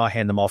 So then I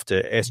hand them off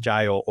to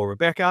SJ or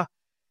Rebecca,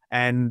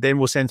 and then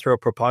we'll send through a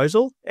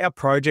proposal. Our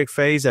project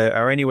fees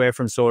are anywhere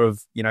from sort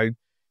of,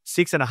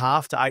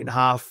 6.5 to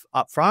 8.5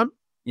 upfront.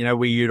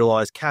 We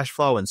utilize cash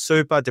flow and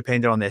super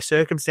depending on their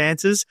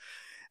circumstances.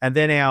 And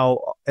then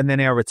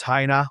our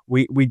retainer,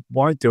 we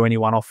won't do any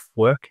one-off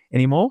work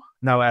anymore.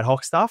 No ad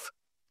hoc stuff,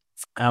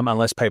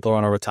 unless people are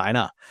on a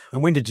retainer.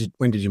 And when did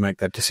you make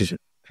that decision?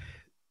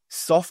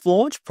 Soft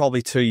launch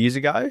probably 2 years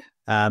ago.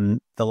 The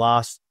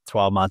last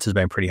 12 months has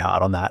been pretty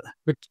hard on that.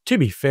 But to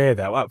be fair,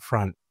 though, up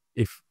front,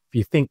 if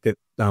you think that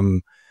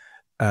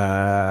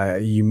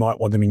you might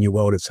want them in your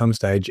world at some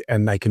stage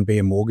and they can be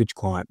a mortgage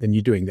client, then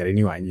you're doing that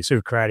anyway, and you're sort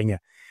of creating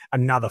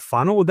another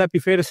funnel. Would that be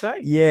fair to say?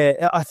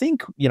 Yeah, I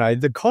think,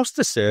 the cost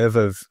to serve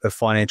of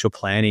financial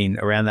planning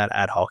around that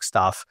ad hoc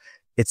stuff,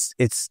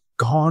 it's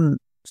gone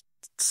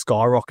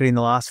skyrocketing in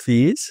the last few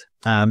years.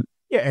 Yeah,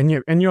 and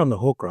you're on the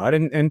hook, right?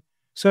 And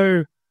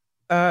so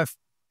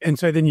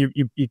then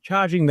you're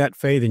charging that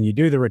fee, then you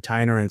do the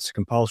retainer and it's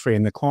compulsory,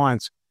 and the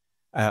clients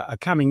are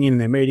coming in,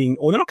 they're meeting,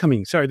 or they're not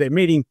coming, sorry, they're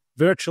meeting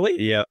virtually.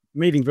 Yeah.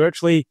 Meeting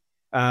virtually,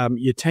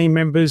 your team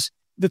members.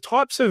 The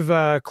types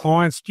of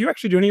clients, do you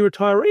actually do any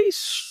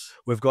retirees?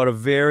 We've got a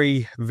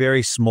very,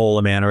 very small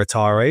amount of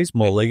retirees,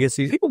 more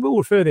legacy. People will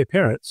refer their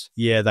parents.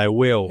 Yeah, they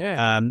will.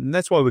 Yeah. And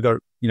that's why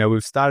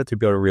we've started to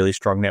build a really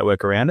strong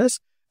network around us.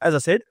 As I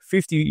said,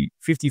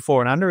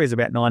 54 and under is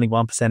about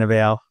 91% of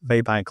our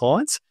fee-paying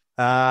clients,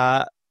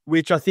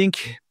 which I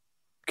think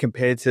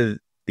compared to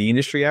the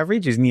industry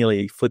average is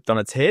nearly flipped on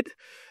its head.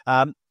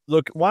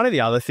 Look, one of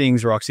the other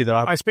things, Rocksy, that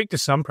I speak to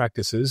some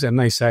practices and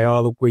they say,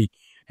 oh, look,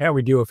 how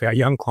we deal with our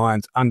young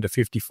clients under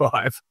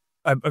 55,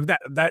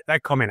 that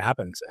comment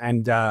happens.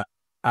 And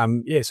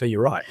so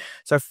you're right.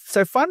 So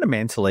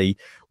fundamentally,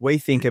 we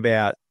think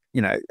about,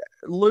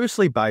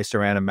 loosely based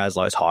around a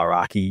Maslow's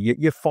hierarchy.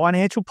 Your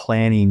financial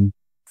planning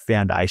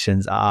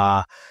foundations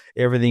are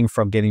everything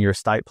from getting your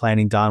estate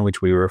planning done,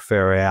 which we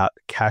refer out,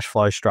 cash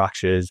flow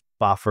structures,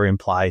 buffer in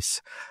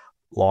place,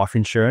 life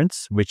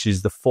insurance, which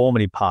is the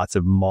formative parts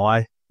of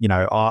my,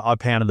 I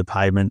pounded the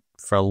pavement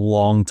for a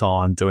long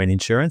time doing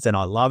insurance and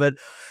I love it.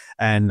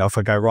 And if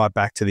I go right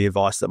back to the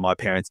advice that my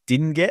parents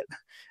didn't get,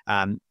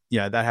 that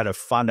had a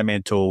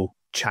fundamental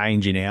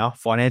change in our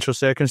financial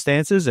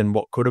circumstances and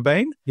what could have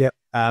been. Yep.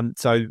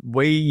 So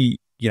we,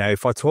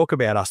 if I talk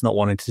about us not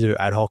wanting to do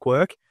ad hoc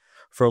work,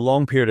 for a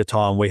long period of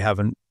time, we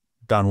haven't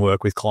done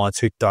work with clients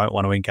who don't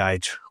want to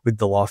engage with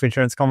the life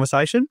insurance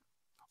conversation.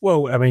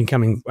 Well, I mean,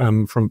 coming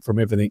from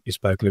everything you've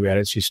spoken about,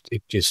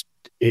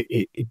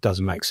 it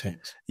doesn't make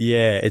sense.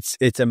 Yeah,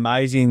 it's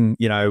amazing.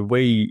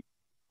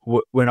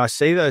 When I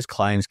see those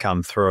claims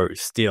come through,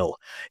 still,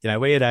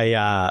 we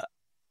had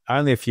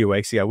only a few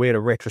weeks ago, we had a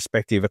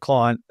retrospective, a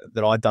client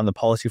that I'd done the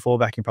policy for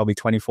back in probably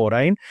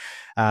 2014,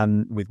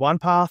 with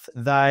OnePath.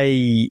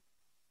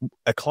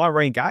 A client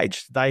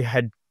re-engaged. They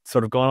had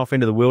sort of gone off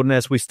into the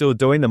wilderness. We're still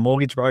doing the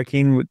mortgage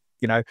broking,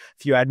 a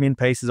few admin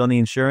pieces on the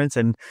insurance.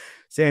 And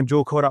Sam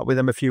Jewell caught up with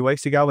them a few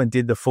weeks ago and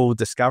did the full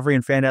discovery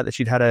and found out that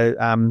she'd had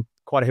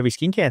quite a heavy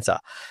skin cancer.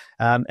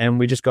 And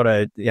we just got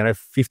a,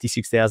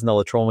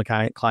 $56,000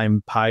 trauma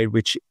claim paid,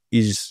 which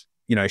is,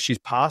 she's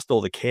passed all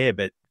the care,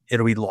 but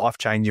it'll be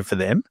life-changing for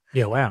them.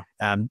 Yeah, wow.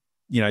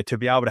 To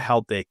be able to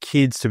help their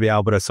kids, to be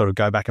able to sort of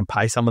go back and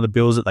pay some of the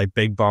bills that they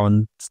begged, borrowed,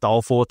 and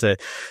stole for to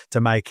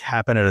make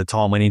happen at a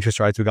time when interest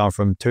rates were going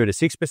from 2 to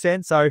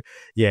 6%. So,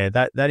 yeah,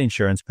 that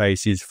insurance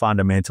piece is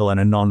fundamental and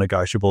a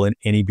non-negotiable in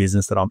any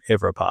business that I'm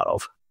ever a part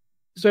of.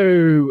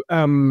 So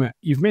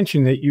you've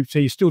mentioned that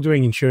you're still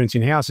doing insurance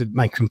in-house. It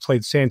makes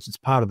complete sense. It's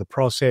part of the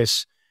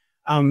process.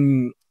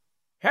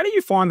 How do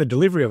you find the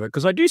delivery of it?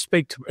 Because I do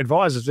speak to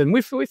advisors, and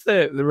with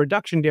the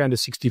reduction down to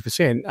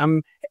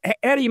 60%,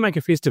 how do you make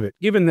a fist of it,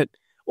 given that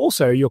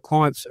also your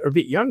clients are a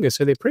bit younger,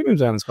 so their premiums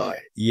aren't as high?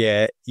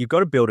 Yeah, you've got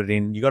to build it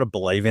in. You've got to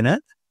believe in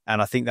it.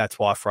 And I think that's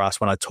why for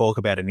us, when I talk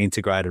about an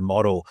integrated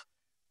model,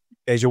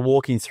 as you're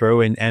walking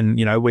through and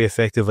we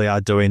effectively are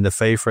doing the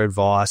fee for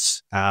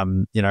advice,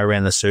 around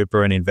the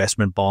super and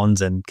investment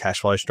bonds and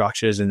cash flow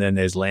structures, and then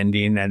there's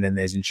lending and then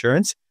there's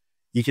insurance.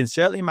 You can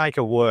certainly make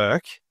it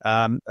work.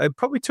 It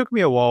probably took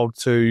me a while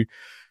to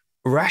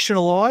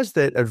rationalize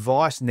that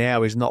advice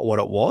now is not what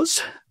it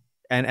was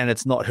and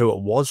it's not who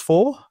it was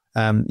for.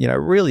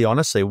 Really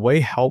honestly,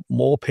 we help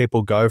more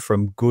people go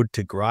from good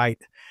to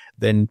great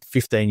than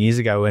 15 years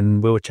ago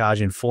when we were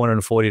charging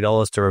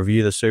 $440 to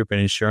review the super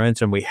and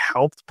insurance, and we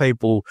helped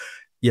people,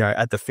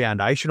 at the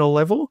foundational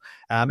level.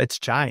 It's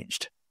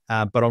changed.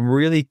 But I'm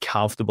really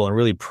comfortable and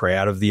really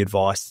proud of the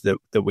advice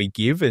that we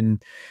give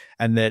and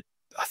that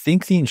I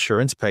think the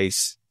insurance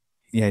piece,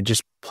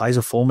 just plays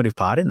a formative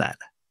part in that.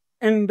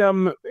 And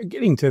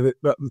getting to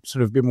the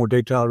sort of a bit more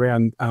detail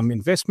around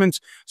investments.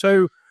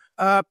 So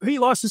who are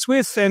you licensed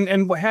with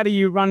and how do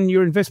you run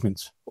your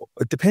investments?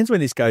 It depends when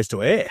this goes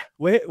to air.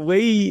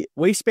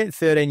 We spent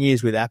 13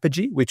 years with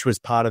Apogee, which was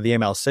part of the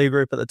MLC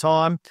group at the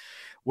time.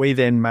 We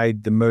then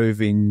made the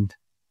move in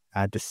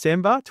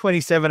December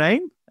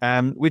 2017,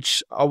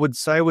 which I would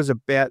say was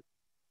about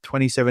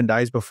 27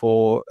 days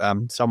before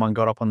someone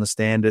got up on the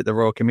stand at the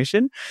Royal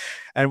Commission.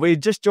 And we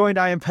just joined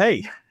AMP.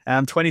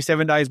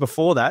 27 days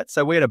before that.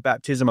 So we had a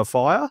baptism of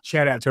fire.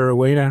 Shout out to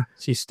Rowena.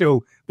 She's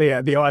still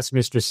the ice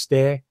mistress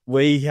there.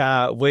 We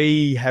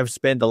have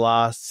spent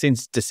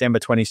since December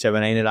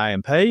 2017 at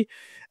AMP,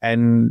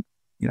 and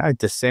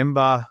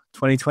December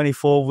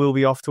 2024 we'll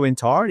be off to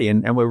entirety,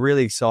 and we're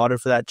really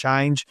excited for that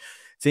change.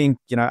 I think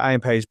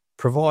AMP has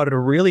provided a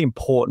really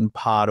important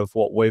part of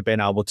what we've been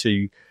able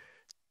to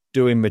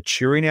do in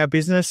maturing our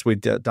business.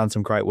 We've done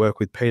some great work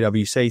with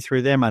PwC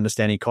through them,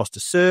 understanding cost to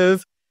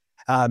serve,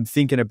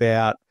 thinking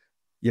about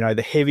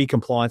the heavy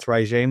compliance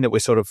regime that we're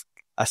sort of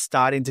are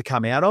starting to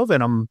come out of,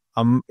 and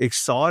I'm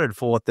excited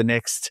for what the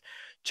next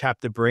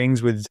chapter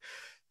brings with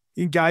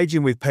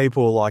engaging with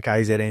people like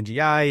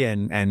AZNGA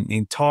and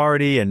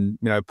Entirety and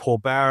Paul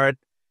Barrett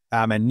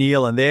and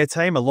Neil and their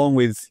team, along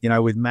with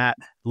with Matt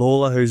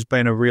Lawler, who's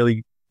been a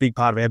really big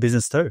part of our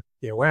business too.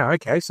 Yeah, wow.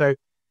 Okay, so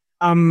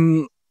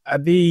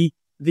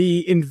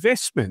the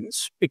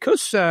investments,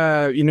 because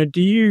do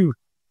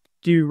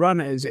you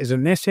run as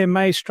an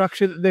SMA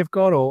structure that they've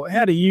got, or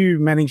how do you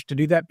manage to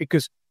do that?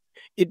 Because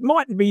it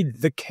might be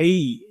the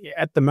key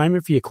at the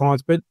moment for your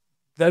clients, but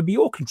they'll be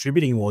all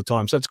contributing all the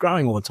time, so it's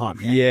growing all the time.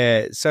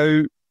 Yeah.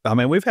 So,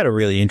 we've had a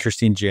really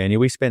interesting journey.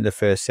 We spent the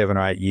first 7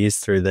 or 8 years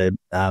through the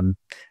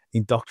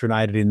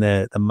indoctrinated in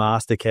the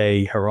Master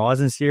Key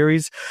Horizon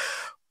series.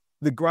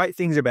 The great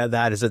things about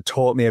that is it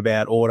taught me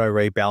about auto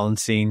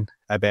rebalancing,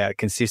 about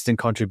consistent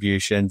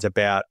contributions,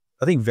 about,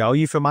 I think,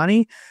 value for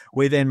money.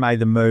 We then made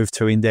the move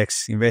to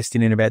index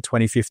investing in about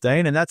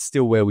 2015, and that's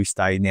still where we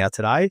stay now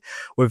today.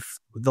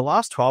 The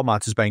last 12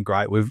 months has been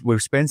great.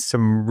 We've spent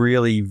some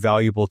really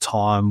valuable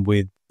time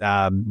with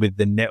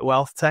the net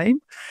wealth team,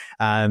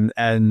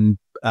 and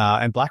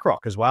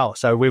BlackRock as well.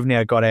 So we've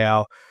now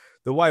got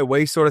the way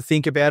we sort of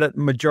think about it,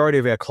 majority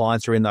of our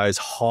clients are in those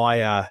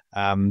higher,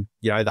 the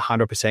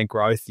 100%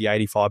 growth, the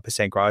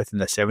 85% growth, and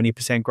the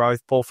 70% growth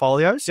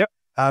portfolios. Yep.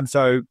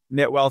 So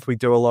net wealth, we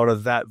do a lot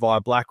of that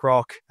via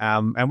BlackRock,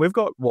 and we've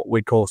got what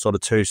we'd call sort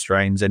of two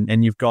streams,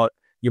 and you've got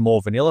your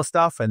more vanilla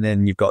stuff, and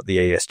then you've got the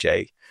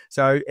ESG.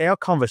 So our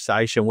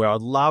conversation, where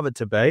I'd love it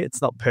to be,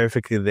 it's not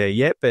perfectly there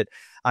yet, but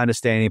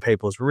understanding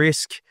people's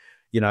risk,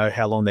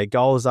 how long their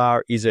goals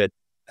are, is it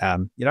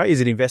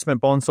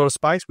investment bond sort of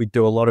space? We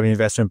do a lot of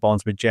investment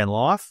bonds with Gen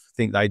Life. I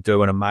think they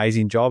do an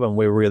amazing job, and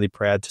we're really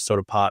proud to sort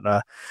of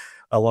partner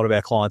a lot of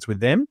our clients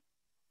with them.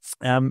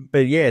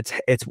 But yeah,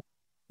 it's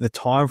the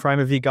time frame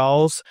of your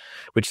goals,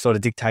 which sort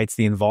of dictates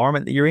the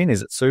environment that you're in.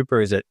 Is it super?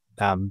 Is it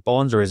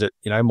bonds? Or is it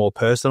more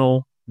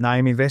personal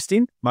name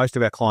investing? Most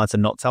of our clients are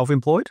not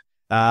self-employed.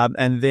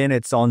 And then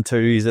it's on to,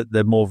 is it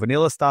the more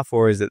vanilla stuff,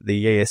 or is it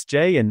the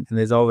ESG? And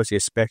there's obviously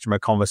a spectrum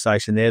of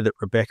conversation there that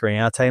Rebecca and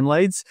our team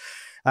leads.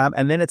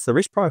 And then it's the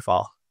risk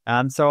profile.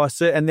 And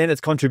then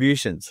it's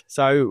contributions.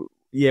 So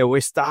yeah,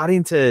 we're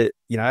starting to,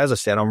 as I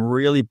said, I'm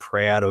really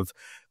proud of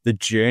the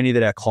journey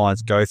that our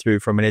clients go through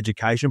from an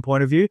education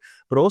point of view,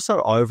 but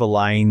also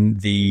overlaying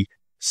the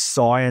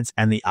science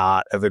and the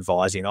art of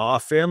advising. I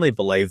firmly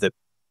believe that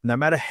no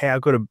matter how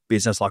good a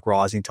business like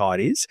Rising Tide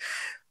is,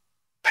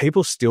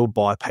 people still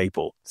buy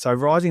people. So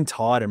Rising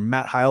Tide and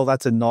Matt Hale,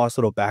 that's a nice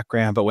little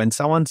background. But when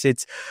someone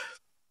sits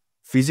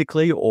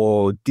physically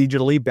or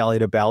digitally belly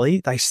to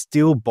belly, they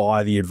still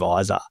buy the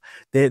advisor.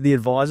 The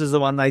advisor's the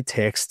one they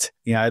text.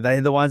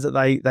 They're the ones that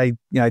they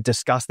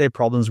discuss their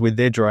problems with,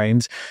 their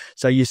dreams.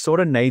 So you sort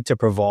of need to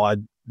provide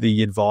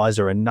the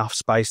advisor enough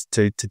space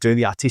to do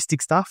the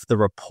artistic stuff, the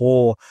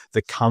rapport,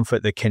 the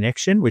comfort, the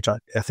connection, which I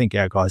think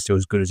our guys do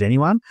as good as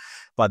anyone.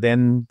 But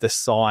then the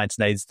science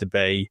needs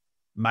to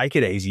make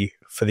it easy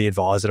for the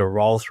advisor to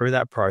roll through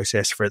that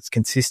process for its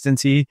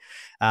consistency,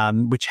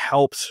 which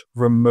helps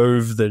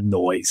remove the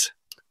noise.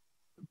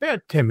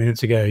 About 10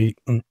 minutes ago,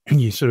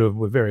 you sort of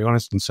were very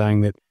honest in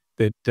saying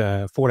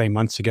that 14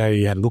 months ago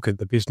you had a look at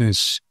the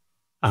business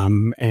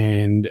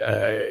and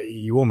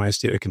you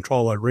almost did a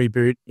controller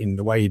reboot in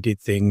the way you did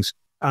things.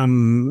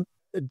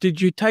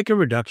 Did you take a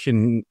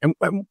reduction, and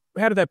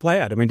how did that play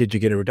out? I mean, did you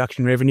get a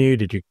reduction in revenue?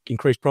 Did you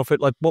increase profit?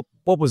 Like, what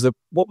was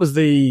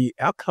the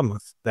outcome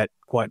of that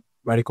quite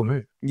radical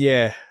move?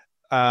 Yeah.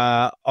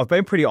 I've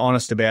been pretty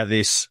honest about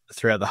this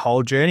throughout the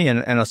whole journey,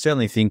 and I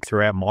certainly think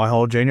throughout my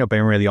whole journey, I've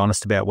been really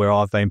honest about where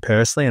I've been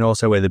personally and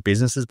also where the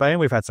business has been.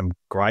 We've had some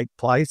great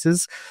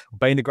places,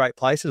 been to great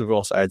places. We've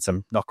also had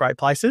some not great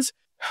places.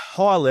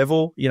 High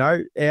level,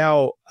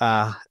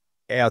 our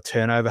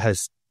turnover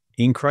has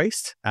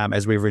increased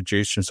as we've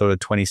reduced from sort of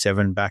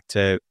 27 back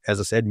to, as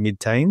I said,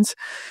 mid-teens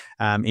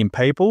in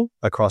people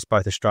across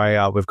both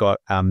Australia. We've got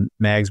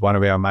Mags, one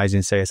of our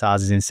amazing CSRs,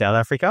 is in South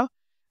Africa.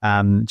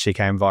 She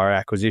came via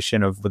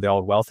acquisition of the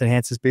old Wealth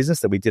Enhancers business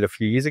that we did a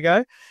few years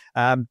ago.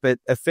 But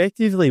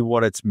effectively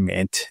what it's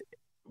meant,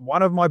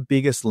 one of my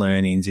biggest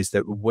learnings is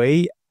that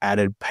we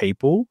added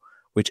people,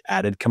 which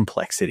added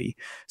complexity.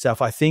 So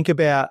if I think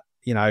about,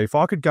 if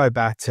I could go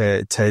back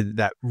to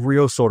that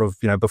real sort of,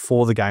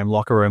 before the game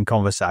locker room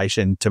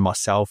conversation to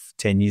myself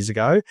 10 years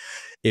ago,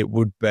 it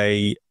would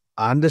be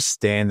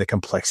understand the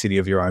complexity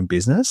of your own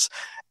business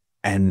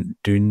and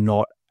do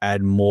not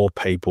add more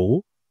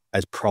people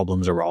as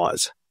problems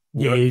arise.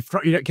 Yeah,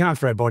 you can't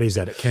throw bodies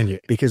at it, can you?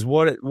 Because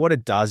what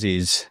it does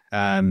is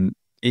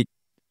it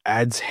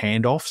adds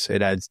handoffs,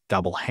 it adds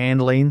double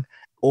handling,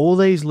 all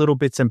these little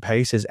bits and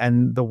pieces.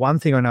 And the one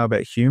thing I know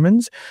about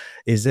humans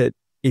is that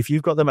if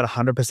you've got them at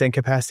 100%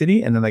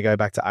 capacity and then they go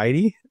back to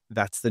 80,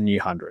 that's the new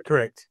 100.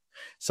 Correct.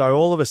 So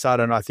all of a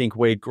sudden, I think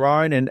we'd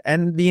grown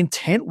and the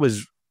intent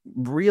was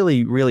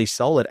really, really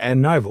solid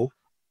and noble.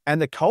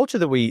 And the culture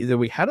that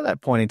we had at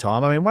that point in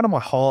time, I mean, one of my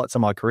highlights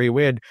of my career,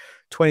 we had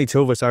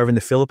 22 of us over in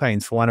the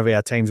Philippines for one of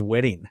our team's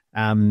wedding,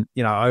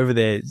 over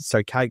there.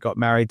 So Kate got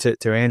married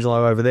to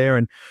Angelo over there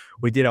and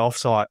we did an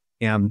offsite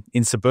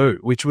in Cebu,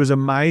 which was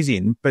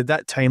amazing. But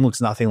that team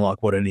looks nothing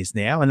like what it is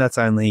now. And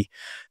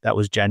that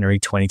was January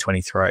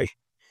 2023.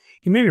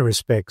 In many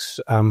respects,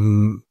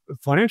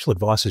 financial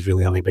advice has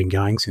really only been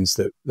going since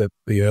the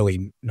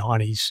early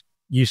 90s.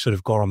 You sort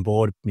of got on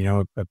board,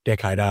 a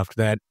decade after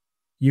that.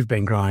 You've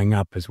been growing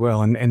up as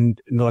well. And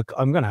like,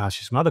 I'm going to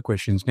ask you some other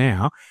questions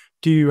now.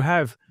 Do you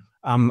have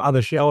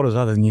other shareholders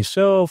other than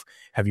yourself?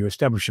 Have you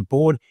established a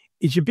board?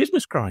 Is your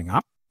business growing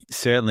up?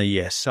 Certainly,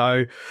 yes.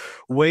 So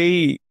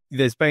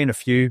there's been a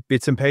few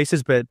bits and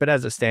pieces, but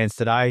as it stands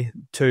today,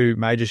 2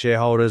 major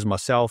shareholders,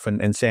 myself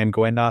and Sam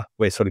Gwenda,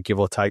 we're sort of give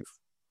or take,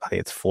 I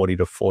think it's 40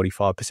 to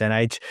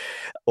 45% each,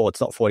 or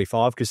it's not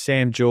 45 because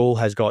Sam Jewell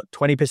has got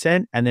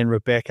 20%, and then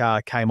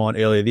Rebecca came on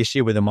earlier this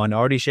year with a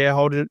minority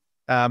shareholder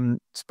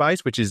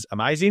space, which is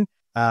amazing.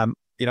 I'm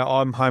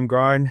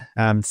homegrown.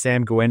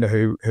 Sam Gwenda,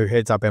 who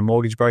heads up our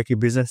mortgage broking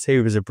business, he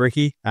was a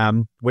brickie.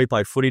 We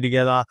played footy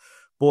together,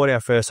 bought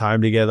our first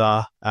home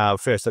together,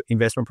 first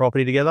investment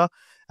property together,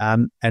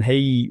 and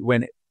he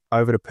went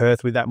over to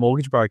Perth with that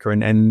mortgage broker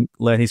and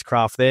learned his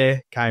craft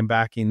there, came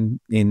back in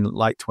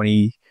late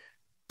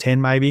 2010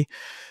 maybe.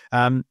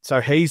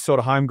 So he's sort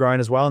of homegrown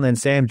as well. And then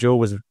Sam Jewell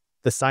was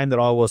the same that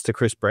I was to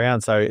Chris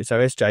Brown. So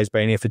SJ's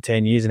been here for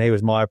 10 years and he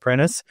was my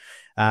apprentice.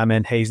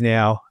 And he's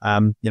now,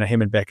 him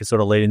and Beck are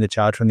sort of leading the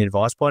charge from the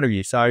advice point of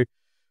view. So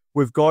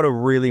we've got a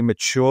really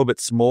mature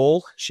but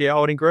small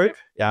shareholding group.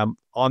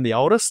 I'm the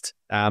oldest,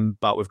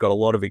 but we've got a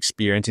lot of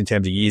experience in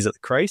terms of years at the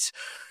crease.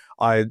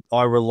 I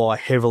rely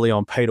heavily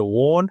on Peter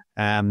Warren.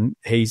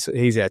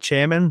 He's our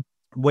chairman.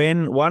 I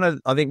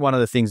think one of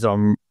the things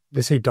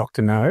Does he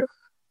Dr. No?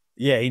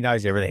 Yeah, he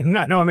knows everything.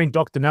 No, I mean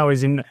Dr. No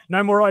is in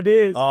no more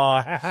ideas.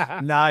 Oh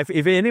no!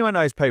 If anyone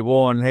knows Pete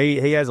Warren,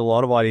 he has a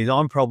lot of ideas.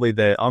 I'm probably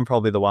the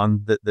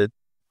one that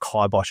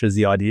kiboshes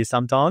the ideas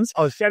sometimes.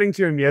 I was chatting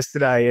to him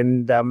yesterday,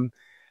 and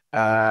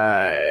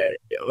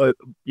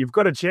you've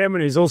got a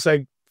chairman who's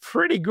also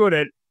pretty good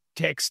at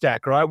tech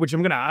stack, right? Which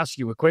I'm going to ask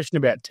you a question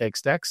about tech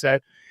stack. So,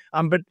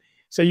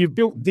 So you've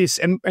built this,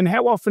 and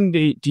how often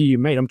do you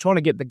meet? I'm trying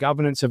to get the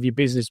governance of your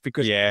business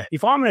because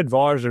if I'm an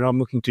advisor and I'm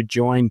looking to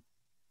join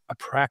a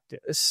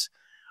practice,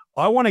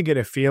 I want to get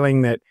a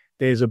feeling that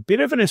there's a bit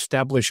of an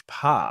established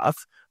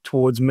path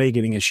towards me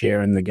getting a share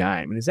in the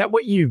game. And is that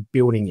what you're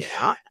building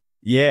out?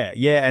 Yeah.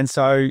 And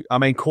so, I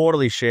mean,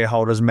 quarterly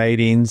shareholders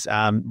meetings,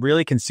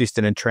 really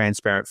consistent and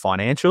transparent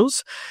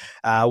financials.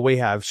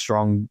 Whilst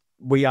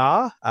we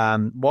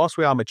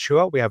are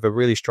mature, we have a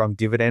really strong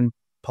dividend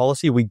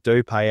policy. We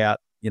do pay out,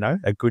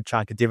 a good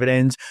chunk of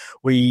dividends.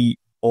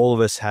 All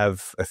of us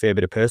have a fair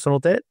bit of personal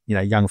debt,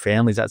 young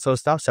families, that sort of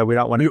stuff. So we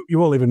don't want to...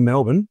 You all live in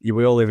Melbourne.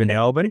 We all live in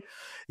Melbourne.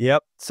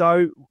 Yep.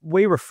 So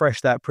we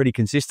refresh that pretty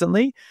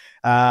consistently.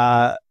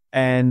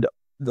 And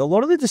a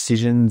lot of the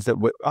decisions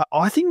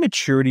I think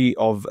maturity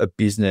of a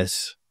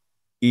business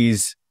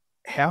is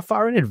how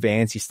far in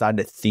advance you're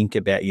starting to think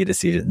about your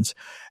decisions.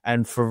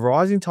 And for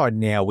Rising Tide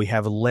now, we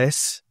have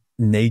less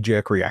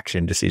knee-jerk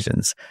reaction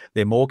decisions.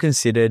 They're more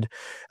considered.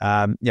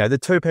 The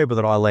 2 people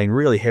that I lean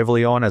really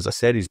heavily on, as I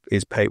said,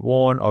 is Pete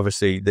Warren,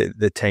 obviously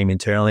the team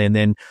internally, and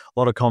then a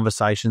lot of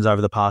conversations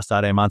over the past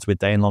 18 months with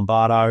Dean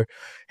Lombardo.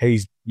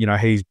 He's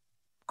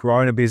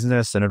grown a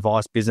business, an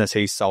advice business.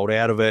 He's sold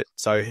out of it.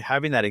 So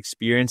having that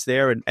experience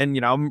there, and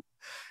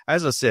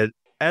as I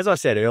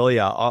said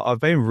earlier, I've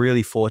been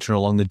really fortunate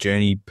along the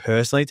journey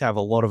personally to have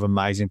a lot of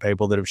amazing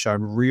people that have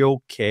shown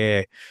real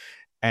care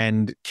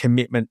and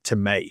commitment to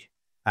me.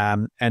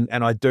 And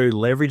I do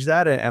leverage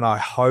that, and I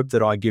hope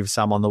that I give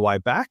some on the way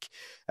back.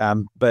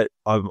 But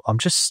I'm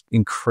just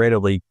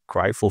incredibly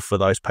grateful for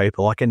those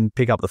people. I can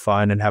pick up the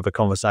phone and have a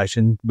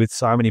conversation with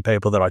so many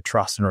people that I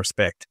trust and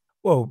respect.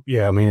 Well,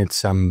 yeah, I mean,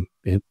 it's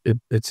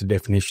a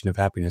definition of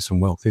happiness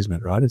and wealth, isn't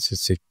it? Right? It's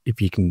just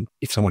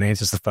if someone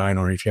answers the phone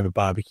or if you have a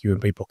barbecue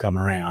and people come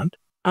around.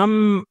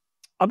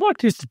 I'd like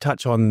just to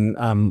touch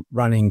on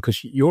running,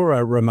 because you're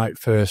a remote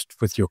first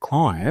with your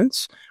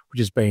clients, which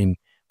has been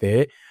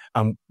there.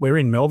 We're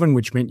in Melbourne,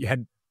 which meant you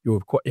had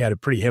a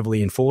pretty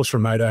heavily enforced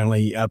remote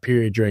only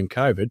period during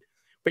COVID,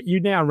 but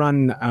you now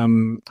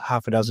run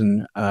half a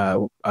dozen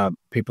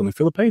people in the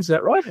Philippines. Is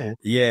that right?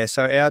 Yeah.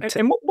 So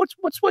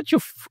what's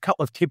your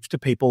couple of tips to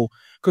people?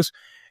 Because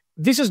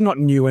this is not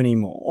new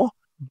anymore,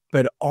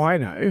 but I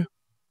know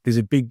there's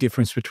a big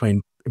difference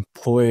between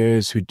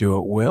employers who do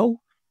it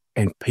well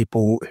and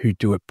people who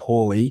do it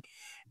poorly.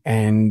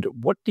 And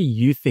what do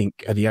you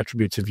think are the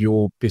attributes of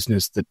your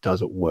business that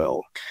does it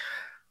well?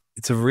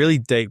 it's a really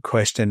deep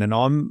question, and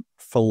I'm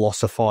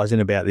philosophizing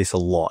about this a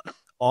lot.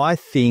 I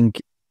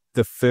think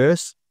the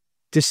first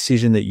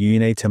decision that you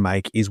need to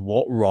make is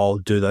what role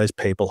do those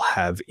people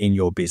have in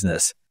your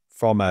business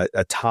from a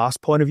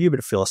task point of view,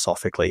 but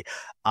philosophically.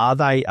 Are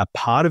they a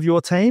part of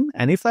your team?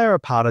 And if they are a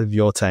part of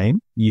your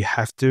team, you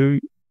have to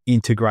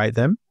integrate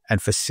them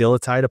and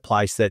facilitate a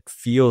place that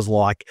feels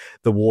like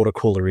the water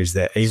cooler is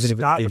there. Even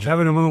if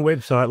having them on the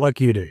website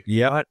like you do.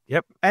 Yeah. Right?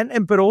 Yep.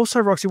 But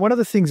also, Rocksy, one of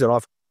the things that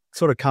I've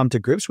sort of come to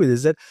grips with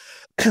is that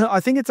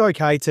I think it's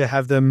okay to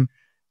have them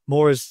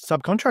more as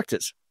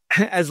subcontractors,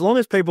 as long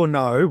as people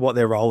know what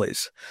their role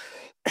is.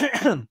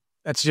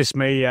 That's just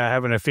me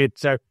having a fit.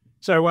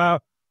 So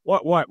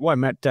why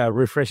Matt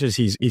refreshes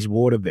his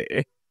water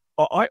there,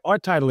 I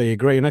totally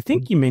agree. And I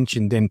think you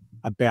mentioned then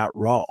about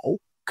role.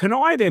 Can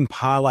I then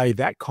parlay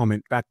that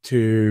comment back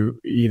to,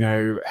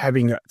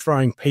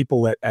 throwing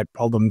people at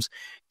problems?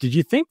 Did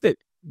you think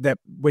that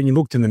when you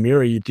looked in the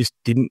mirror, you just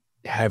didn't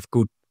have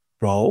good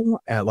role?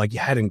 Like you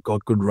hadn't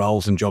got good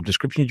roles and job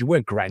descriptions? You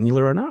weren't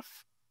granular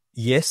enough?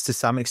 Yes, to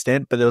some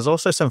extent, but there was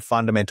also some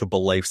fundamental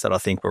beliefs that I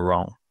think were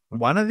wrong.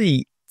 One of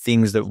the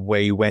things that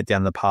we went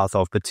down the path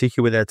of,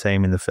 particularly with our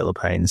team in the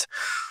Philippines,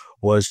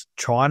 was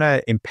trying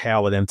to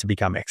empower them to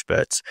become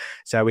experts.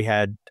 So we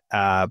had,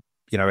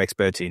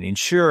 experts in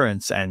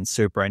insurance and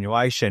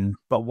superannuation.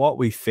 But what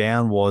we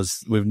found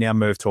was we've now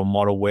moved to a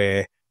model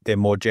where they're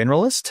more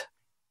generalist.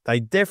 They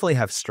definitely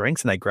have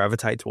strengths and they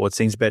gravitate towards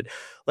things. But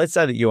let's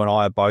say that you and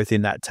I are both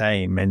in that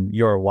team and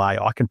you're away.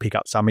 I can pick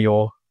up some of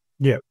your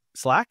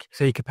slack.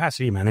 So your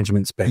capacity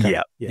management's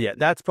better. Yeah.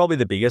 That's probably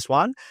the biggest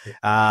one.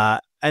 Yeah.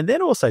 And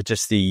then also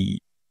just the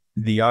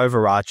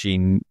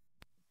overarching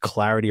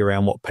clarity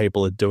around what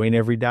people are doing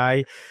every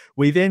day.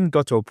 We then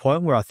got to a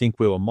point where I think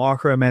we were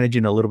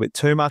micromanaging a little bit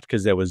too much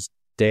because there was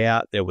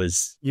doubt. There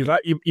was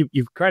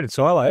you've created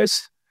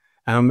silos,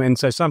 and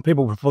so some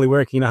people were probably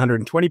working at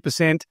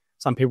 120%.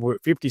 Some people were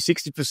at 50,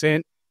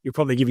 60%. You're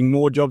probably giving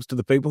more jobs to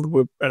the people that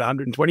were at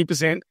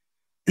 120%.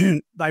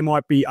 They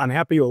might be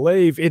unhappy or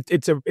leave.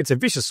 It's a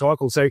vicious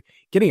cycle. So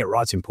getting it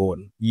right's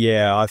important.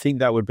 Yeah, I think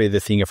that would be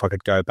the thing if I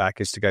could go back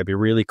is to be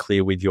really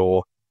clear with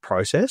your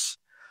process,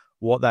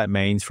 what that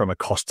means from a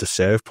cost to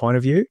serve point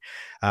of view.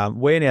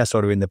 We're now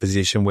sort of in the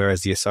position where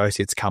as the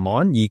associates come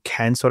on, you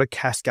can sort of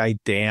cascade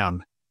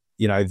down,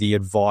 the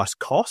advice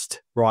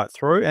cost right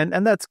through.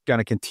 And that's going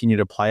to continue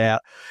to play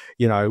out.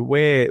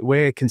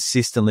 We're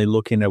consistently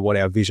looking at what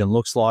our vision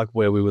looks like,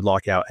 where we would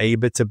like our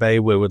EBIT to be,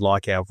 where we would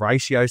like our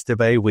ratios to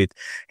be with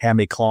how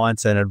many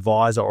clients an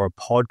advisor or a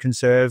pod can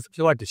serve. Would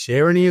you like to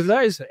share any of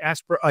those?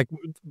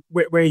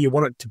 Where you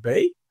want it to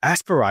be?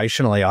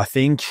 Aspirationally, I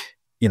think,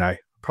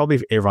 probably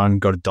if everyone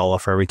got $1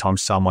 for every time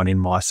someone in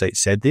my seat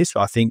said this,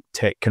 I think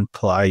tech can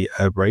play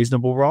a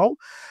reasonable role.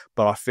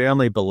 But I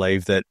firmly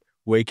believe that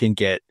we can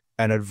get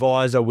an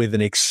advisor with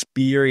an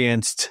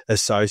experienced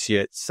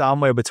associate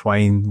somewhere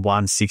between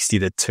 160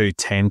 to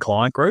 210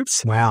 client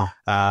groups. Wow.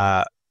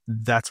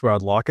 That's where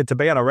I'd like it to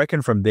be. And I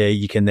reckon from there,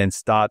 you can then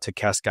start to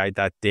cascade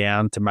that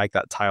down to make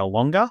that tail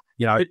longer.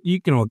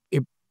 You can,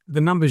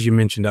 the numbers you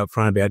mentioned up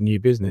front about new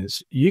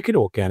business, you could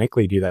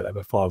organically do that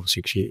over 5 or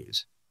 6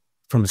 years.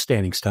 From a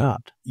standing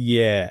start.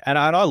 Yeah. And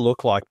I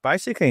look like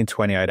basically in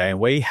 2018,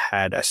 we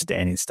had a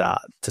standing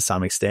start to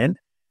some extent.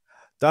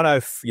 Don't know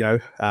if,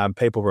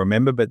 people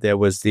remember, but there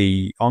was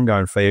the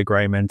ongoing fee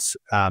agreements.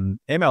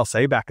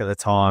 MLC back at the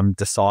time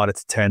decided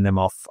to turn them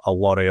off a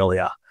lot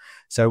earlier.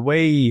 So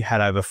we had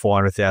over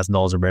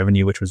 $400,000 of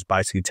revenue, which was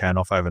basically turned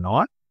off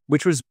overnight,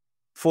 which was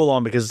full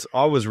on because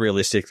I was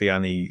realistically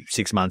only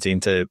 6 months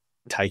into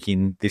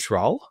taking this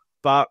role.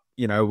 But,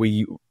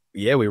 we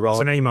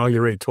rolled. It's an email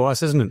you read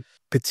twice, isn't it?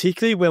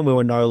 Particularly when we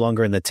were no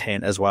longer in the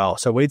tent as well.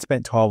 So we'd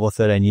spent 12 or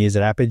 13 years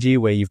at Apogee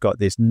where you've got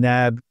this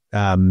NAB,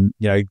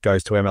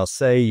 goes to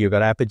MLC, you've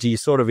got Apogee, you're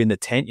sort of in the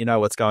tent, you know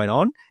what's going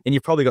on, and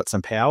you've probably got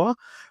some power.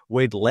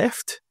 We'd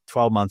left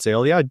 12 months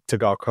earlier to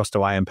go across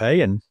to AMP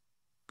and,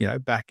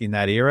 back in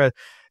that era,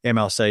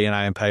 MLC and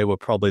AMP were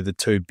probably the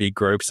two big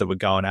groups that were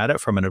going at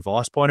it from an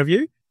advice point of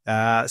view.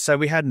 So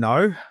we had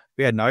no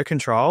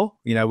control.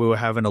 We were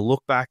having a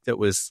look back that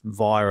was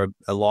via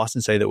a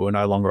licensee that we were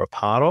no longer a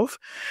part of.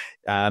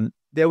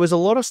 There was a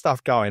lot of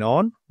stuff going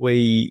on.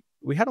 We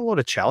had a lot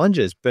of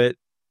challenges, but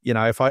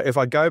if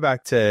I go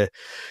back to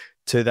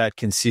that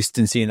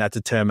consistency and that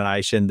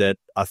determination that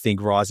I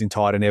think Rising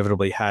Tide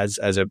inevitably has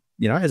as a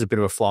bit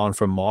of a flow on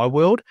from my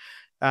world,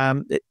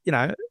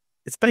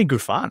 it's been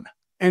good fun.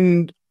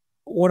 And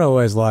what I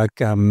always like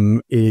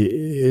to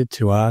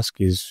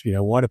ask is,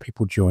 why do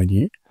people join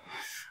you?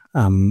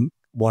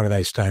 Why do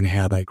they stay and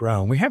how they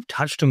grow? And we have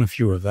touched on a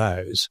few of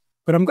those.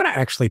 But I'm going to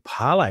actually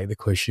parlay the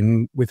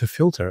question with a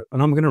filter,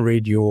 and I'm going to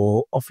read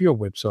off your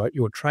website,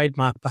 your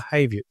trademark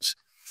behaviours.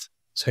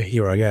 So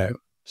here I go.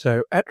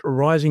 So at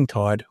Rising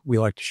Tide, we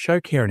like to show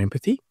care and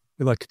empathy.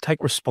 We like to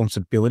take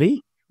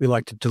responsibility. We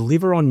like to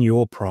deliver on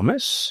your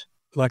promise.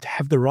 We like to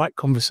have the right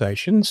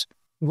conversations.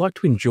 We like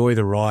to enjoy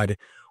the ride.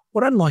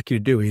 What I'd like you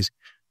to do is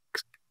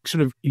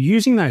sort of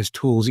using those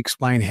tools,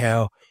 explain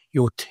how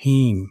your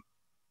team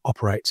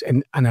operates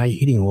and are you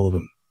hitting all of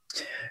them?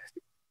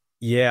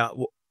 Yeah,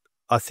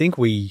 I think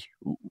we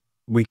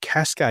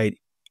cascade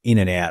in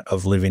and out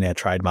of living our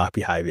trademark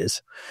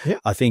behaviours. Yeah.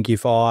 I think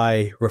if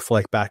I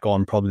reflect back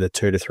on probably the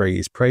 2 to 3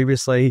 years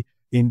previously,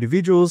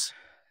 individuals,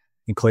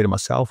 including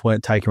myself,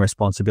 weren't taking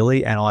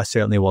responsibility, and I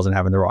certainly wasn't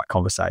having the right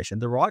conversation.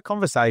 The right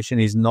conversation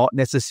is not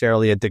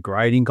necessarily a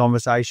degrading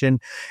conversation.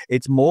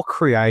 It's more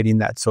creating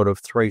that sort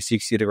of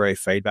 360-degree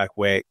feedback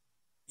where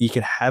you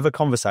can have a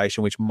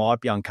conversation which might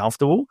be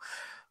uncomfortable,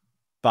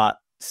 but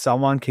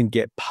someone can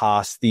get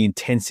past the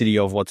intensity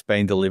of what's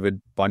being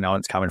delivered by knowing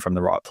it's coming from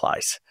the right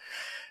place.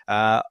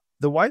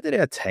 The way that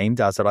our team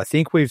does it, I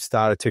think we've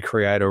started to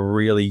create a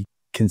really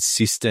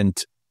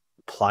consistent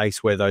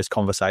place where those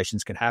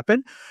conversations can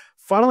happen.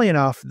 Funnily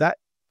enough, that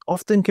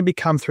often can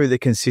become through the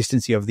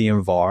consistency of the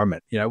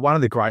environment. One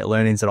of the great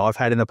learnings that I've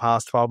had in the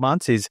past 12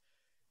 months is,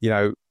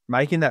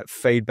 making that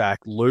feedback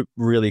loop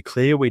really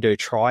clear. We do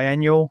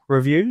triannual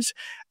reviews.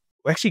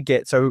 We actually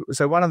get so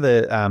one of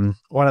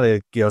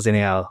the girls in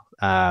our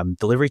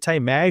delivery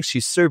team, Mag,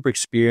 she's super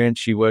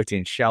experienced. She worked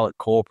in Shell at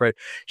corporate.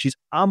 She's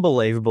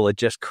unbelievable at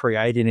just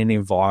creating an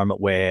environment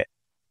where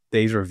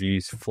these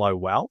reviews flow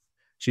well.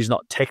 She's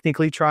not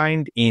technically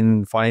trained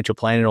in financial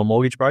planning or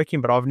mortgage broking,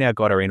 but I've now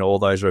got her in all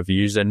those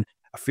reviews, and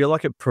I feel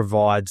like it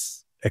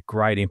provides a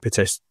great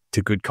impetus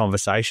to good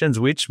conversations,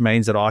 which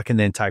means that I can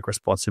then take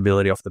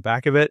responsibility off the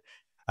back of it,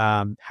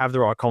 have the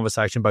right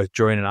conversation both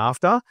during and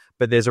after.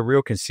 But there's a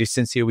real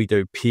consistency. We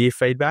do peer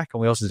feedback,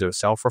 and we also do a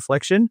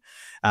self-reflection.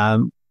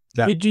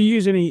 Did you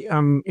use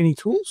any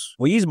tools?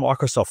 We use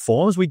Microsoft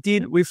Forms.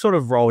 We've sort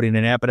of rolled in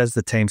and out, but as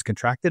the team's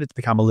contracted, it's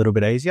become a little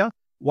bit easier.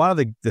 One of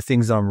the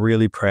things that I'm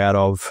really proud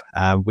of,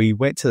 we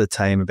went to the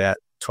team about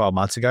 12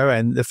 months ago,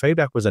 and the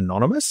feedback was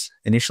anonymous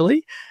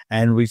initially.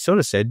 And we sort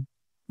of said,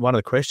 one of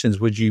the questions,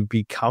 would you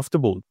be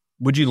comfortable?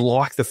 Would you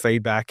like the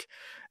feedback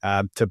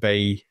to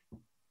be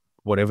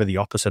whatever the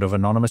opposite of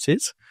anonymous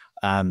is?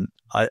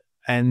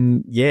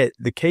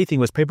 The key thing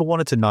was people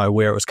wanted to know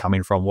where it was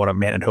coming from, what it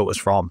meant, and who it was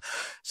from.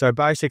 So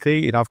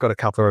basically, I've got a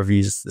couple of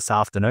reviews this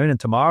afternoon and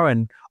tomorrow,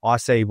 and I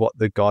see what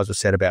the guys have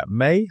said about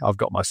me. I've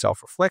got my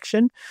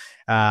self-reflection,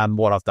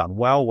 what I've done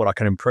well, what I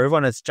can improve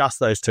on. It's just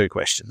those 2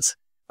 questions.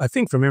 I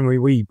think from memory,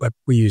 we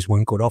used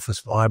one called Office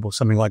Vibe or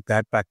something like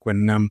that back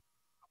when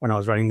I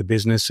was running the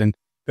business,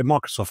 but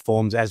Microsoft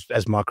Forms, as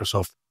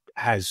Microsoft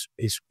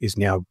is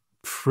now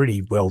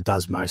pretty well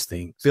does most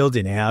things.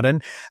 Building out.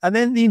 And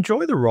then the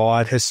enjoy the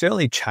ride has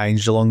certainly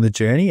changed along the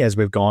journey as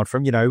we've gone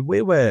from,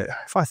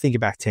 if I think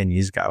back 10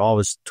 years ago, I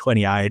was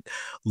 28,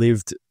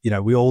 lived,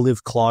 we all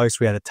lived close.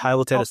 We had a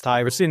table tennis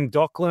table. It's in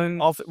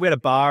Dockland. We had a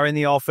bar in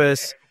the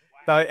office.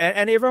 So,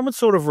 and everyone would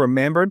sort of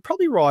remember, and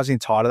probably Rising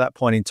Tide at that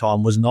point in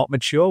time was not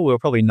mature. We were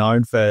probably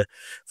known for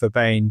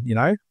being,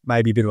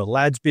 maybe a bit of a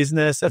lad's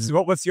business.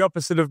 What's the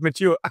opposite of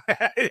mature?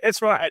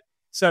 That's right.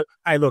 So,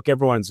 hey, look,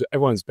 everyone's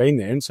been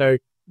there. And so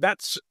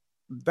that's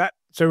that.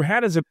 So how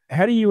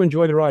do you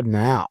enjoy the ride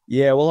now?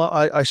 Yeah, well,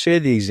 I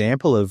shared the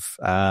example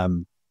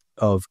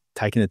of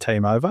taking the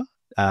team over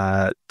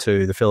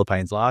to the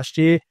Philippines last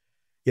year.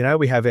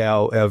 We have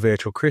our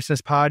virtual Christmas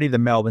party. The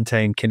Melbourne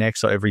team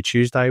connects every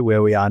Tuesday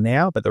where we are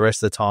now, but the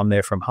rest of the time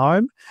they're from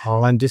home.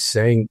 Oh, I'm just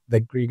saying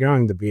that you're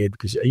growing the beard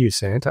because are you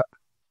Santa?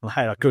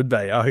 Mate, I could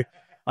be. I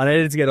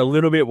needed to get a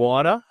little bit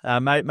wider.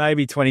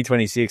 Maybe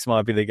 2026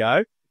 might be the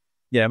go.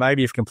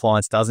 Maybe if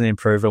compliance doesn't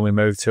improve and we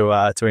move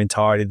to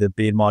entirety, the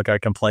beard might go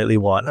completely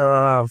white.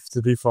 Oh,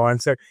 to be fine.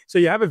 So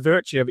you have a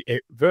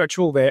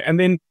virtual there, and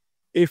then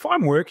if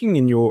I'm working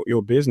in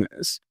your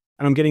business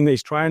and I'm getting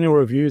these triennial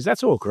reviews,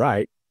 that's all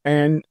great.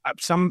 And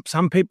some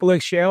people are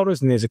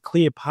shareholders, and there's a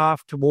clear path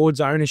towards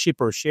ownership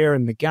or a share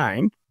in the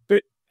game.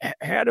 But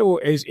do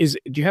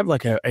you have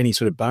like any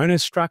sort of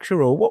bonus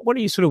structure, or what are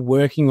you sort of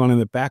working on in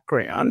the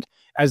background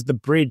as the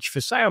bridge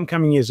for, say, I'm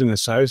coming as an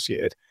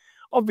associate?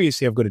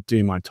 Obviously, I've got to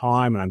do my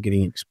time and I'm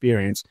getting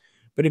experience.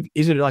 But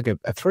is it like a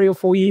 3 or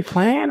 4 year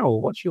plan, or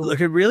what's your...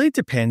 Look, it really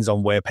depends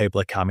on where people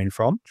are coming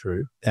from.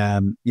 True.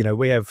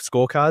 We have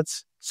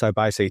scorecards. So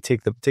basically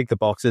tick the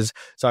boxes.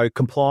 So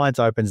compliance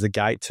opens the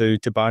gate to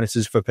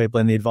bonuses for people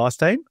in the advice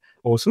team.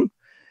 Awesome.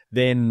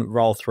 Then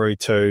roll through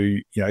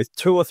to,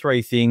 2 or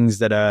 3 things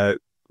that are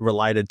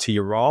related to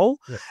your role.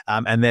 Yeah.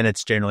 And then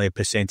it's generally a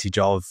percentage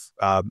of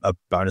a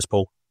bonus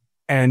pool.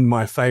 And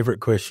my favorite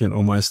question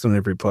almost on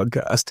every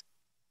podcast,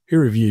 who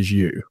reviews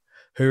you?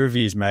 Who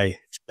reviews me?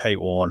 It's Pete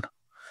Warren.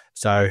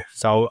 So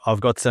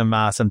I've got some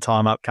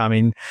time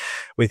upcoming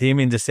with him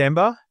in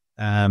December.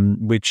 And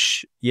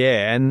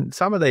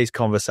some of these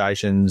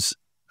conversations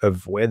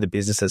of where the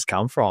business has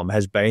come from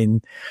has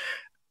been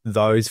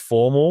those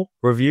formal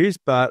reviews,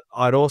 but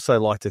I'd also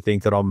like to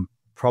think that I'm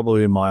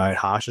probably my own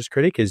harshest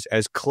critic, as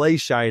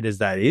cliched as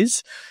that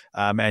is,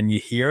 and you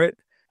hear it,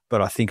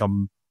 but I think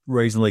I'm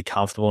reasonably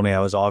comfortable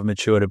now as I've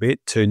matured a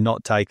bit to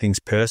not take things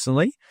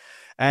personally.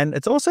 And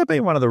it's also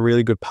been one of the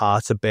really good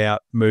parts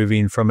about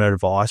moving from an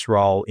advice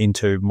role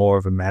into more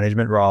of a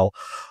management role.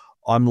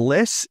 I'm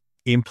less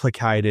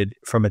implicated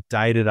from a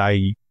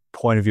day-to-day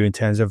point of view in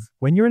terms of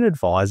when you're an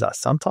advisor,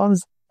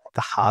 sometimes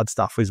the hard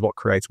stuff is what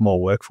creates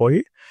more work for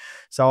you.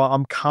 So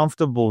I'm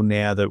comfortable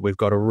now that we've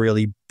got a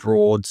really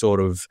broad sort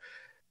of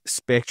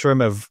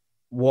spectrum of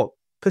what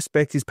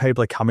perspectives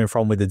people are coming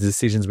from with the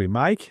decisions we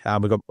make.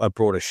 We've got a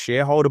broader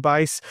shareholder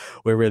base.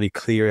 We're really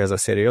clear, as I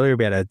said earlier,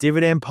 about our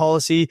dividend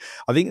policy.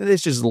 I think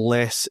there's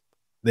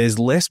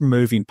less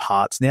moving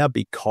parts now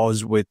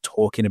because we're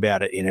talking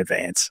about it in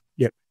advance.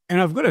 Yep.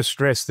 And I've got to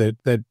stress that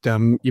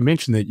you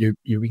mentioned that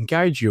you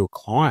engage your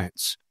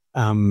clients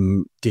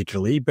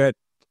digitally, but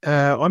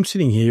I'm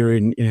sitting here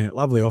in a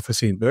lovely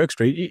office in Burke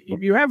Street.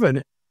 You have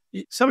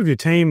some of your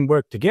team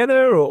work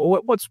together,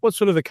 or what's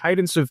sort of the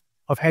cadence of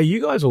how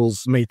you guys all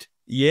meet?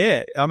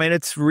 Yeah, I mean,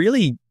 it's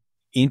really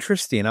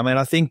interesting. I mean,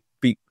 I think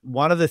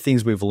one of the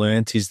things we've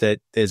learned is that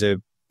there's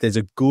a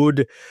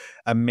good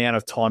amount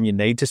of time you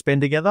need to spend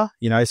together.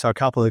 So a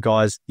couple of the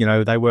guys,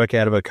 they work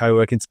out of a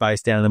co-working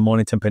space down in the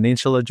Mornington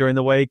Peninsula during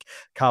the week.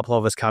 A couple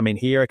of us come in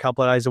here a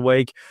couple of days a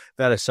week.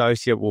 That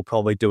associate will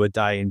probably do a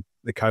day in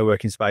the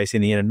co-working space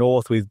in the inner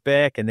north with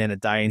Beck and then a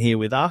day in here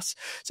with us.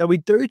 So we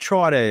do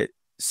try to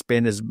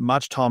spend as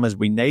much time as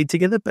we need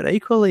together, but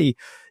equally,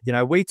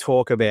 we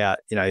talk about,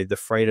 the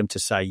freedom to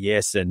say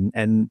yes,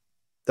 and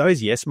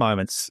those yes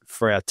moments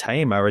for our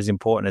team are as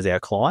important as our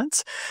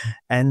clients.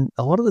 And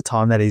a lot of the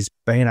time that is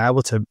being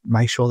able to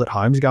make sure that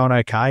home's going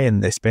okay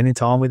and they're spending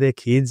time with their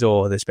kids,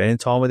 or they're spending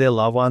time with their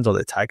loved ones, or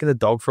they're taking the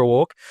dog for a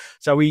walk.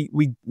 So we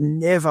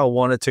never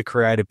wanted to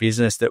create a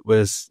business that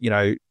was,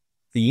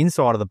 the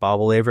inside of the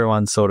bubble,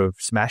 everyone's sort of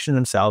smashing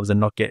themselves and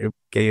not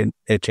getting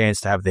a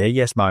chance to have their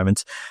yes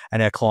moments.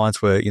 And our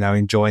clients were,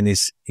 enjoying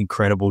this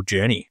incredible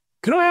journey.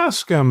 Can I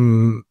ask,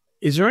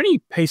 is there any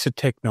piece of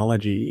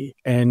technology,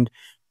 and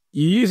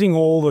you're using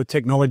all the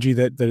technology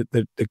that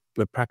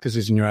the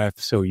practices in your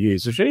AFSL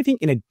use, is there anything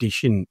in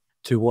addition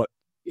to what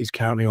is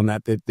currently on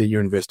that you're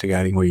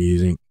investigating or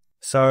using?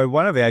 So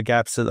one of our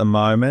gaps at the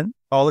moment,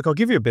 I'll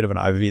give you a bit of an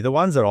overview. The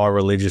ones that I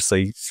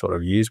religiously sort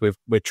of use,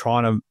 we're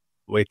trying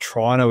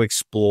to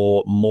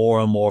explore more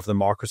and more of the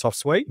Microsoft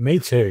suite. Me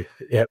too.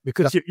 Yeah,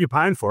 because you're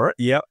paying for it.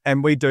 Yeah,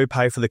 and we do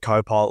pay for the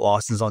Copilot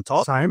license on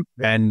top. Same.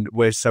 And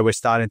we're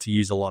starting to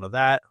use a lot of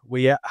that.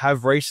 We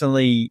have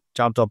recently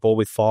jumped on board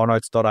with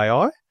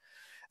FileNotes.ai.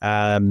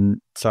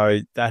 So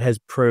that has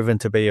proven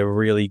to be a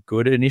really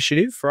good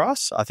initiative for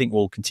us. I think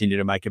we'll continue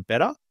to make it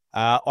better.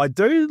 I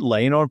do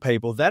lean on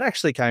people. That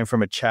actually came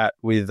from a chat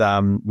with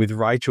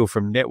Rachel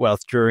from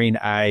NetWealth during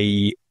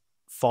a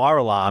fire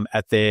alarm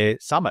at their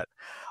summit.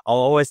 I'll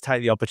always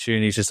take the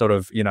opportunity to sort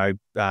of,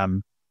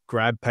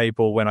 grab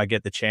people when I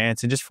get the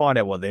chance and just find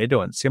out what they're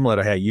doing, similar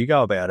to how you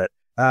go about it.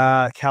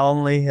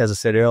 Calendly, as I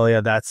said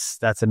earlier, that's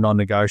a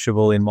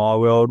non-negotiable in my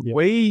world.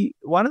 Yep.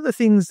 One of the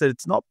things that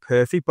it's not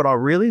perfect, but I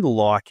really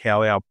like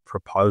how our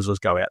proposals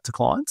go out to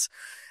clients,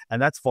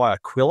 and that's via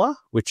Quiller,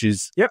 which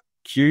is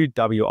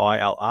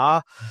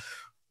QWILR.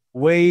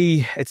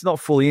 It's not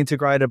fully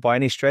integrated by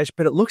any stretch,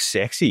 but it looks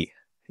sexy.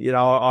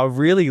 I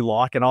really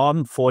like, and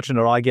I'm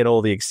fortunate I get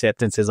all the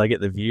acceptances, I get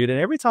the viewed, and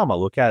every time I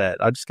look at it,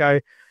 I just go,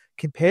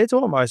 compared to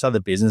what most other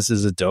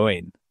businesses are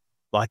doing,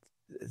 like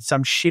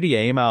some shitty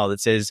email that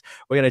says,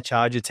 we're going to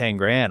charge you 10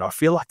 grand. I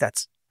feel like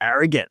that's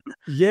arrogant.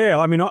 Yeah.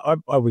 I mean,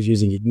 I was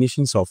using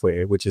Ignition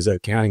software, which is an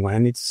accounting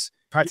one. It's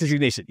Practice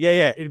Ignition.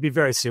 Yeah. It'd be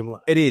very similar.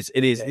 It is.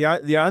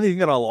 The only thing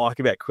that I like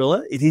about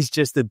Quiller, it is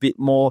just a bit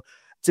more,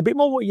 it's a bit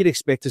more what you'd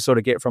expect to sort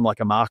of get from like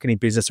a marketing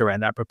business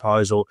around that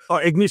proposal. Oh,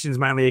 Ignition's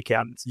mainly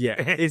accountants. Yeah,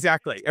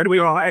 exactly. And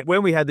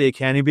when we had the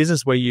accounting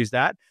business, we used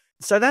that.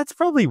 So that's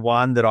probably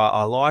one that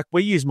I like.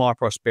 We use My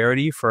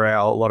Prosperity for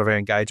a lot of our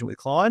engagement with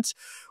clients.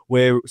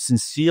 We're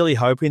sincerely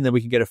hoping that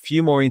we can get a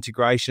few more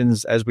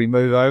integrations as we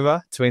move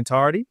over to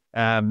Entirety.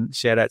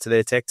 Shout out to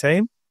their tech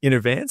team in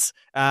advance,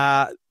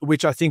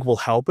 which I think will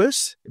help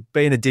us.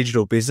 Being a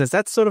digital business,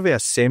 that's sort of our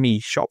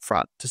semi-shop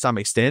front to some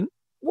extent.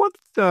 What,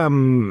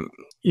 being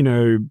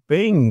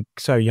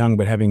so young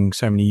but having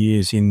so many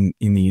years in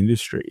the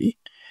industry,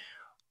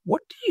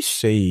 what do you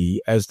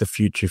see as the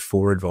future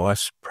for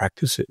advice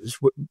practices?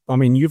 I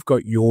mean, you've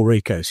got your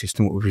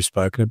ecosystem, what we've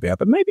spoken about,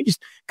 but maybe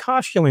just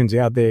cast your lens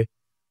out there.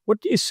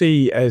 What do you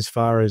see as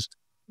far as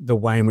the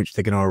way in which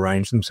they're going to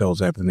arrange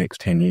themselves over the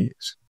next 10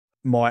 years?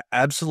 My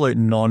absolute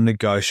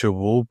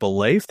non-negotiable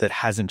belief that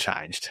hasn't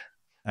changed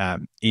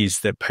is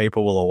that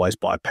people will always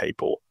buy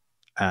people.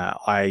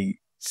 I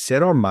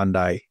said on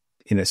Monday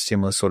in a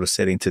similar sort of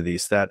setting to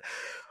this that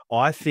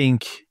I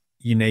think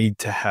you need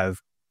to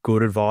have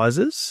good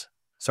advisors.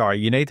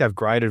 You need to have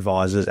great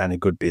advisors and a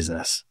good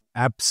business.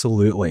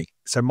 Absolutely.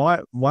 So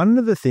one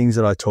of the things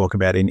that I talk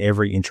about in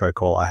every intro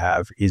call I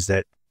have is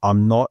that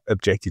I'm not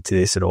objective to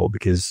this at all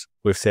because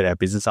we've set our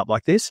business up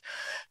like this.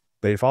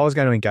 But if I was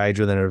going to engage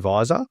with an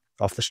advisor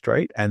off the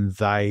street and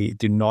they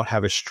do not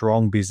have a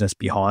strong business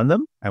behind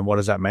them, and what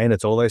does that mean?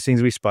 It's all those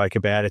things we spoke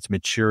about. It's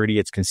maturity,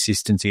 it's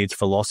consistency, it's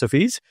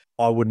philosophies.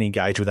 I wouldn't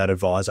engage with that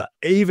advisor,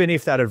 even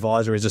if that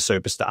advisor is a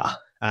superstar,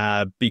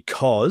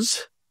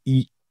 because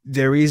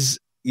there is,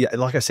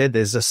 like I said,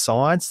 there's a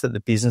science that the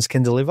business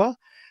can deliver,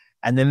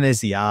 and then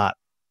there's the art.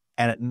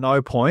 And at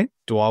no point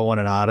do I want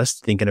an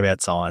artist thinking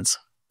about science.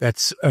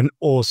 That's an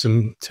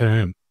awesome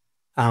term.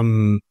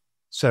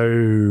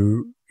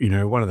 So,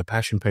 one of the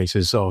passion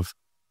pieces of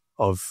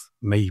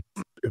me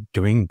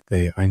doing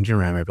the engine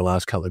room over the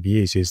last couple of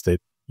years is that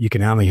you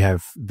can only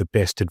have the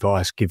best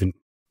advice given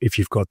if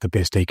you've got the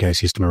best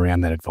ecosystem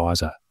around that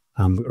advisor,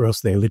 or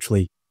else they're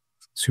literally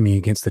swimming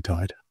against the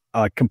tide.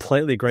 I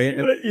completely agree.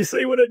 You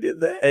see what I did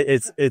there?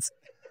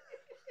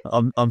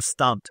 I'm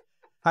stumped.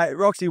 Hey,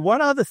 Rocksy,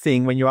 one other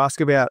thing when you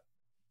ask about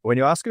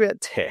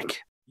tech,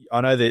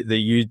 I know that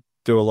you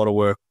do a lot of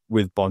work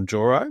with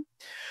Bonjoro.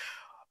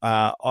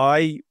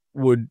 I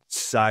would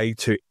say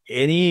to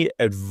any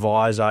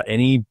advisor,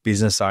 any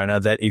business owner,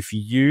 that if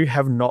you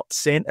have not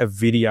sent a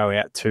video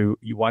out to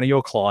one of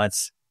your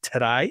clients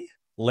today,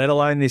 let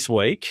alone this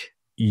week,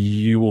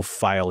 you will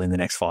fail in the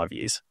next 5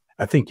 years.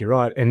 I think you're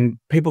right. And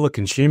people are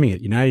consuming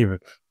it.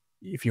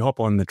 If you hop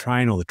on the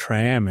train or the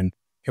tram and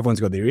everyone's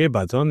got their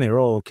earbuds on, they're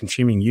all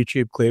consuming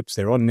YouTube clips.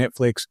 They're on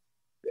Netflix.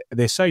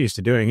 They're so used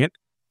to doing it.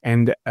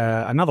 And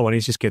another one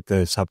is just get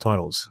the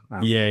subtitles.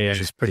 Which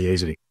is pretty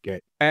easy to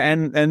get.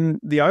 And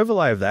the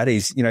overlay of that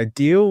is,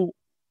 deal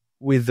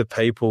with the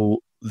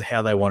people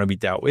how they want to be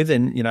dealt with.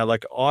 And,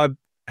 like I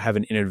have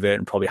an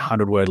inadvertent probably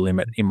 100-word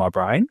limit in my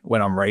brain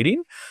when I'm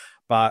reading,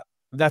 but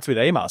that's with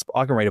emails.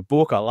 I can read a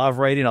book. I love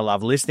reading. I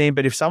love listening.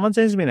 But if someone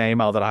sends me an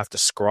email that I have to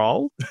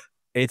scroll,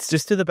 it's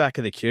just to the back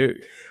of the queue.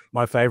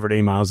 My favourite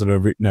emails that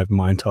I've written over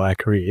my entire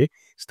career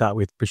start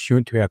with,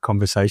 pursuant to our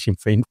conversation,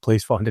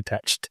 please find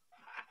attached.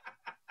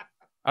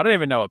 I don't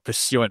even know what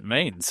pursuant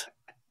means.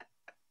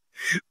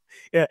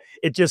 Yeah,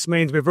 it just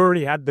means we've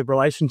already had the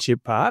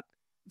relationship part.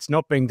 It's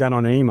not being done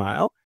on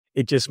email.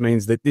 It just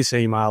means that this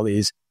email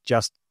is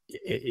just,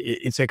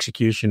 it's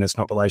execution. It's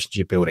not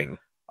relationship building.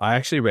 I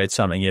actually read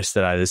something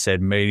yesterday that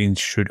said meetings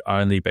should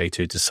only be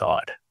to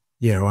decide.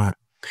 Yeah, right.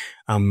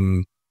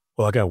 Well,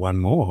 I'll go one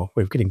more.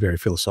 We're getting very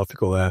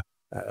philosophical. A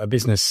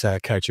business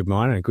coach of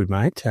mine and a good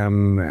mate,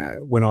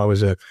 when I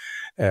was a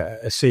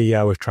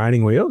CEO of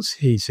Training Wheels,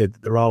 he said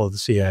that the role of the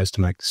CEO is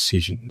to make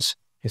decisions.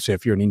 So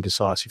if you're an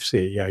indecisive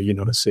CEO, you're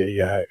not a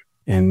CEO.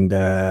 And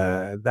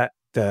that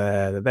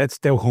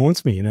still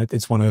haunts me.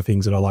 It's one of the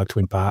things that I like to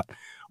impart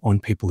on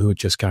people who are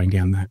just going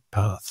down that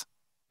path.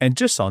 And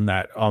just on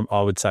that,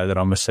 I would say that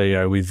I'm a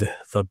CEO with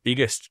the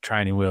biggest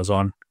Training Wheels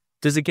on.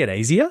 Does it get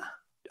easier?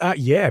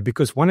 Yeah,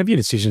 because one of your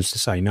decisions to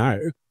say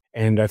no.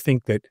 And I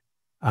think that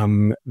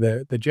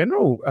the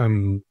general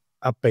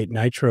upbeat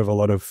nature of a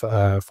lot of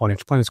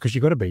financial planners, because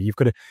you've got to be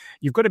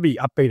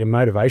upbeat and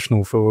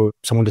motivational for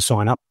someone to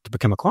sign up to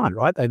become a client,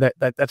 right?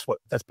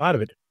 That's part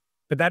of it.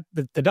 But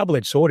the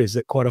double-edged sword is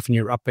that quite often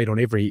you're upbeat on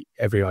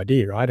every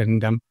idea, right?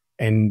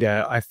 And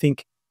I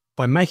think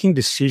by making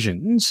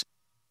decisions,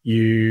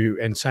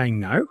 and saying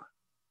no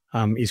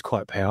is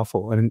quite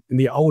powerful. And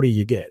the older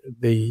you get,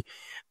 the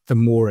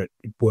more it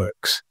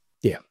works.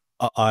 Yeah.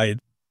 I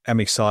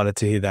am excited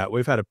to hear that.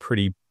 We've had a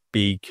pretty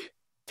big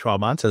 12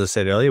 months, as I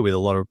said earlier, with a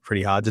lot of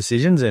pretty hard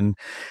decisions. And,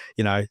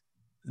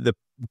 the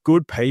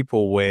good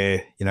people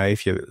where,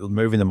 if you're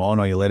moving them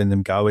on or you're letting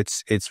them go,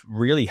 it's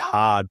really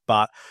hard.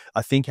 But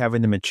I think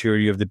having the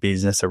maturity of the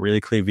business, a really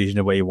clear vision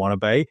of where you want to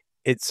be,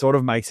 it sort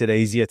of makes it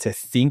easier to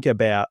think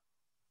about,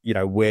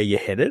 where you're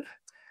headed.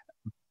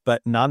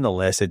 But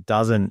nonetheless, it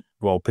doesn't,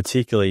 well,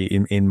 particularly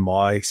in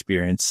my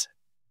experience,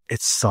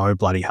 it's so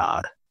bloody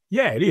hard.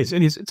 Yeah, it is.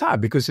 It's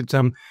hard because it's,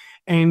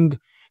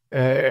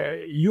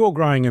 you're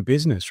growing a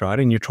business, right?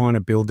 And you're trying to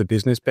build the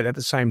business, but at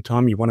the same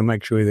time, you want to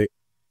make sure that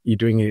you're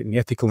doing it in an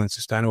ethical and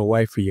sustainable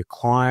way for your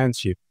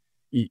clients.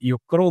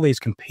 You've got all these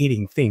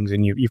competing things,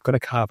 and you've got to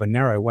carve a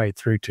narrow way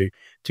through to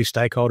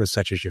stakeholders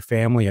such as your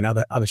family and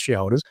other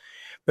shareholders.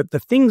 But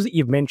the things that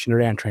you've mentioned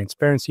around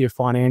transparency of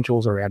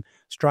financials, around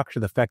structure,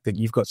 the fact that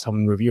you've got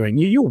someone reviewing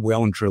you, you're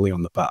well and truly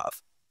on the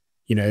path.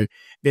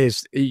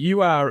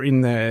 You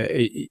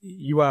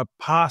are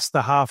past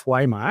the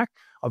halfway mark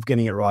of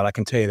getting it right. I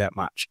can tell you that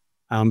much.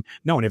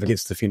 No one ever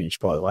gets to finish,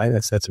 by the way.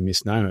 That's a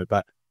misnomer.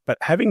 But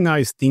having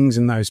those things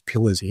and those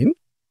pillars in,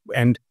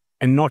 and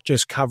not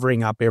just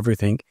covering up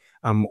everything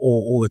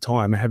all the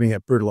time, and having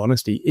that brutal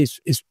honesty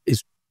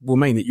will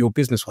mean that your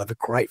business will have a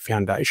great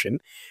foundation.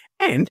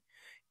 And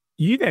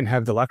you then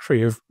have the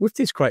luxury of, with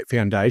this great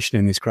foundation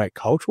and this great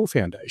cultural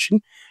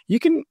foundation, you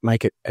can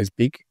make it as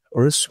big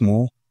or as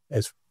small,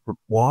 as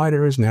wide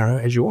or as narrow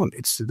as you want.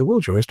 It's the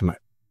world's your oyster, mate.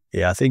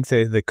 Yeah, I think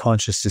the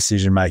conscious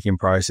decision-making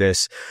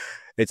process,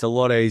 it's a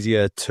lot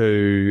easier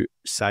to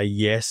say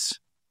yes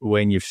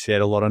when you've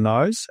said a lot of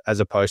no's, as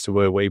opposed to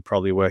where we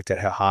probably worked out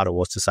how hard it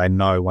was to say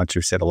no once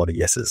you've said a lot of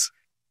yeses.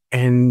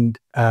 And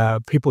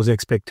people's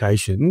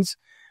expectations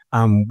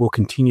will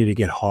continue to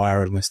get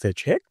higher unless they're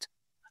checked,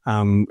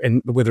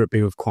 and whether it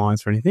be with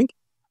clients or anything.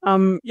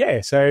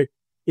 So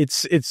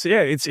it's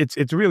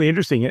really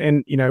interesting.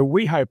 And,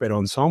 we hope at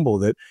Ensombl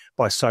that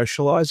by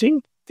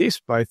socializing this,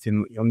 both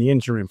on the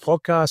Engine Room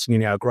podcast and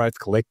in our Growth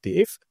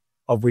Collective,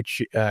 of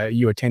which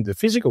you attended the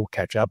physical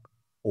catch-up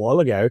a while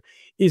ago,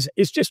 is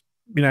just,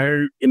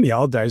 in the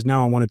old days,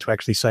 no one wanted to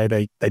actually say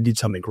they did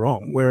something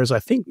wrong. Whereas I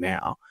think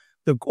now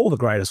all the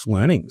greatest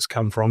learnings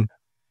come from,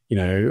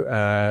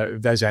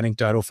 those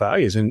anecdotal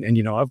failures.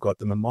 And I've got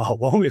them a mile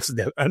long. It's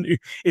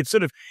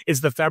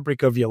the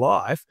fabric of your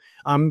life.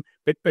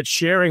 But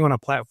sharing on a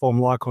platform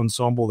like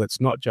Ensombl that's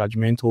not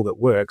judgmental, that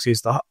works,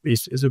 is the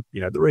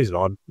reason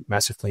I'm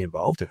massively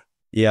involved.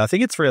 Yeah, I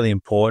think it's really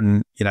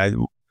important.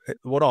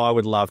 What I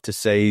would love to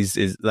see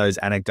is those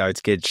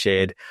anecdotes get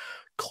shared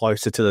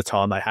closer to the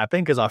time they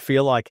happen, because I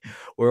feel like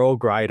we're all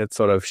great at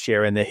sort of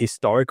sharing the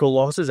historical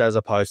losses as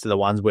opposed to the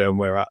ones when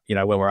we're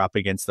up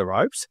against the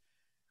ropes.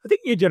 I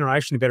think your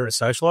generation are better at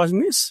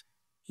socialising this.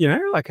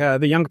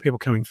 The younger people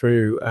coming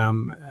through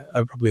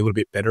are probably a little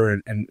bit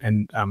better,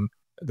 and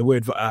the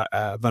word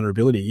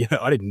vulnerability,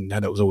 I didn't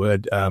know that was a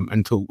word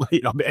until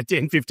about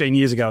 10, 15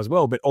 years ago as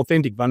well, but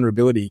authentic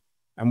vulnerability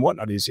and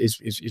whatnot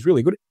is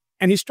really good.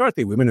 And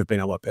historically, women have been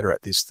a lot better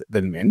at this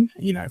than men,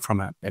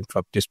 from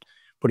just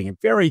putting a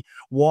very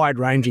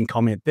wide-ranging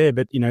comment there.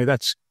 But,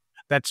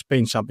 that's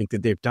been something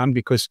that they've done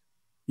because,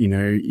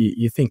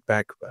 you think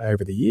back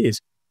over the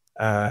years,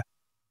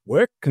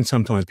 work can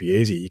sometimes be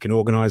easy. You can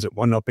organise it,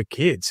 whatnot, but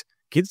kids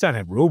don't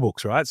have rule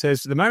books, right? So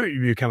the moment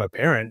you become a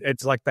parent,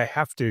 it's like they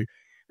have to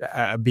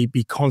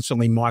be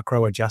constantly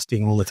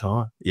micro-adjusting all the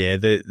time. Yeah,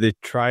 the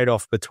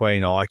trade-off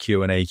between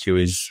IQ and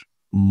EQ is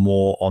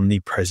more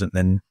omnipresent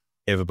than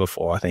ever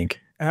before, I think.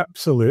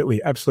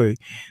 Absolutely.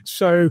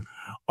 So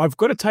I've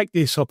got to take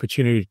this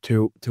opportunity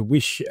to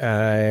wish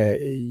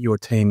your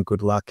team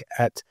good luck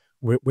at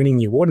winning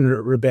the award, and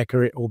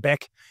Rebecca or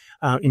Beck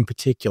in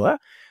particular.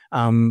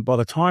 By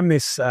the time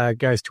this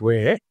goes to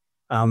air,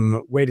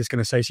 we're just going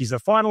to say she's a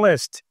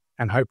finalist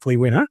and hopefully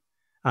winner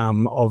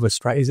of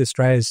Australia's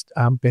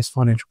best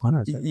financial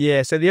planner.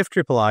 Yeah, so the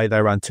FAAA,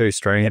 they run two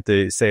streams,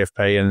 the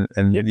CFP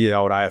and the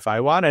old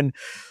AFA one. And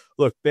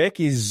look, Beck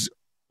is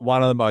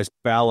one of the most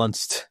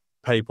balanced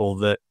people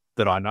that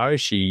I know.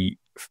 She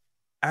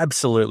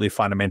absolutely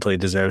fundamentally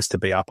deserves to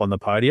be up on the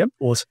podium.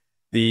 Awesome.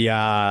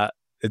 The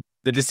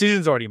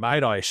decision's already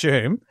made, I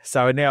assume.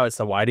 So now it's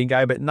the waiting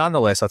game. But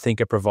nonetheless, I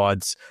think it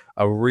provides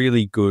a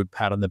really good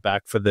pat on the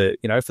back for the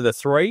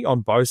three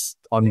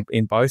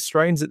in both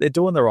streams, that they're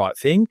doing the right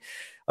thing.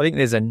 I think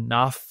there's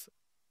enough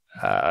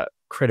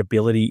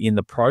credibility in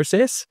the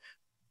process,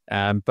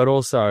 but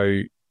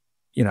also,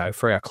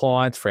 for our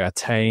clients, for our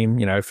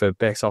team, for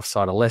Beck's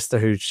offside of Leicester,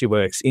 who she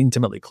works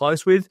intimately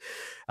close with,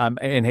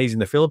 and he's in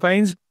the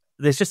Philippines.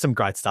 There's just some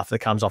great stuff that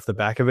comes off the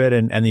back of it,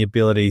 and the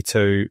ability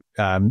to,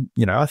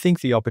 I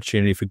think the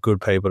opportunity for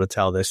good people to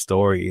tell their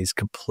story is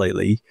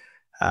completely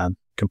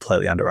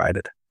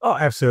underrated. Oh,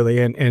 absolutely.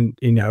 And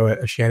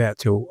a shout out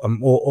to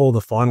all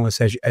the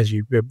finalists, as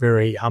you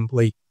very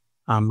humbly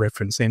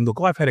referenced them. Look,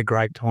 I've had a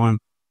great time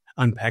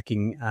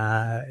unpacking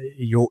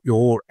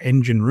your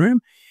engine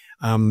room.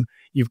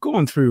 You've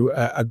gone through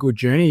a good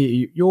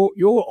journey.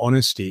 Your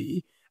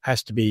honesty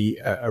has to be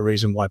a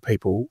reason why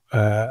people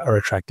are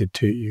attracted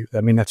to you. I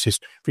mean, that's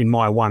just in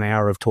my 1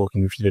 hour of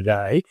talking with you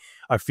today.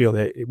 I feel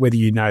that whether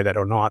you know that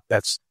or not,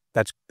 that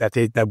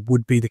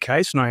would be the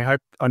case, and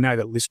I know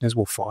that listeners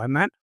will find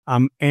that.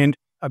 And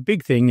a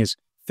big thing is,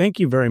 thank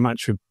you very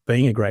much for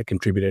being a great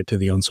contributor to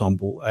the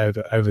Ensombl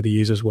over the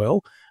years as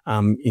well,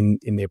 in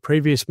their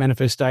previous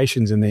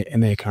manifestations and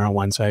their current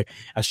one. So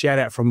a shout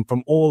out from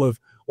all of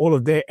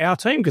our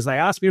team, because they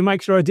asked me to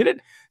make sure I did it.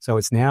 So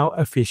it's now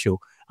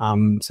official.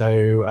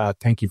 So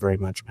thank you very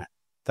much, Matt.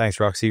 Thanks,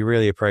 Roxy.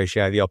 Really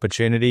appreciate the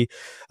opportunity.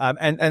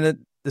 And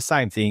the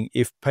same thing,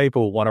 if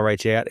people want to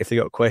reach out, if they've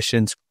got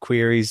questions,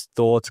 queries,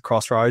 thoughts,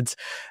 crossroads,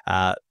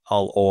 I'll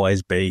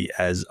always be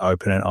as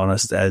open and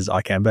honest as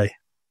I can be.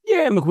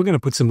 Yeah, and look, we're going to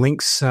put some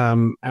links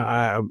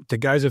to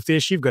goes of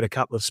this. You've got a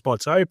couple of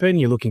spots open.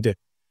 You're looking to,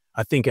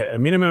 I think, at a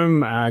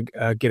minimum,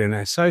 get an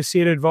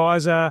associate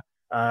advisor.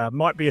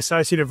 Might be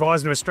associate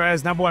advisor to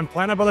Australia's #1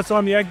 planner by the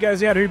time the ad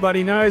goes out. Who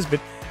bloody knows?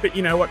 But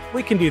you know what?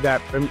 We can do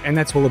that, and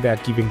that's all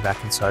about giving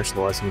back and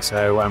socialising.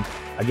 So,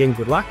 again,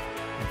 good luck,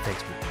 and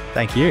thanks, man.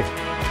 Thank you.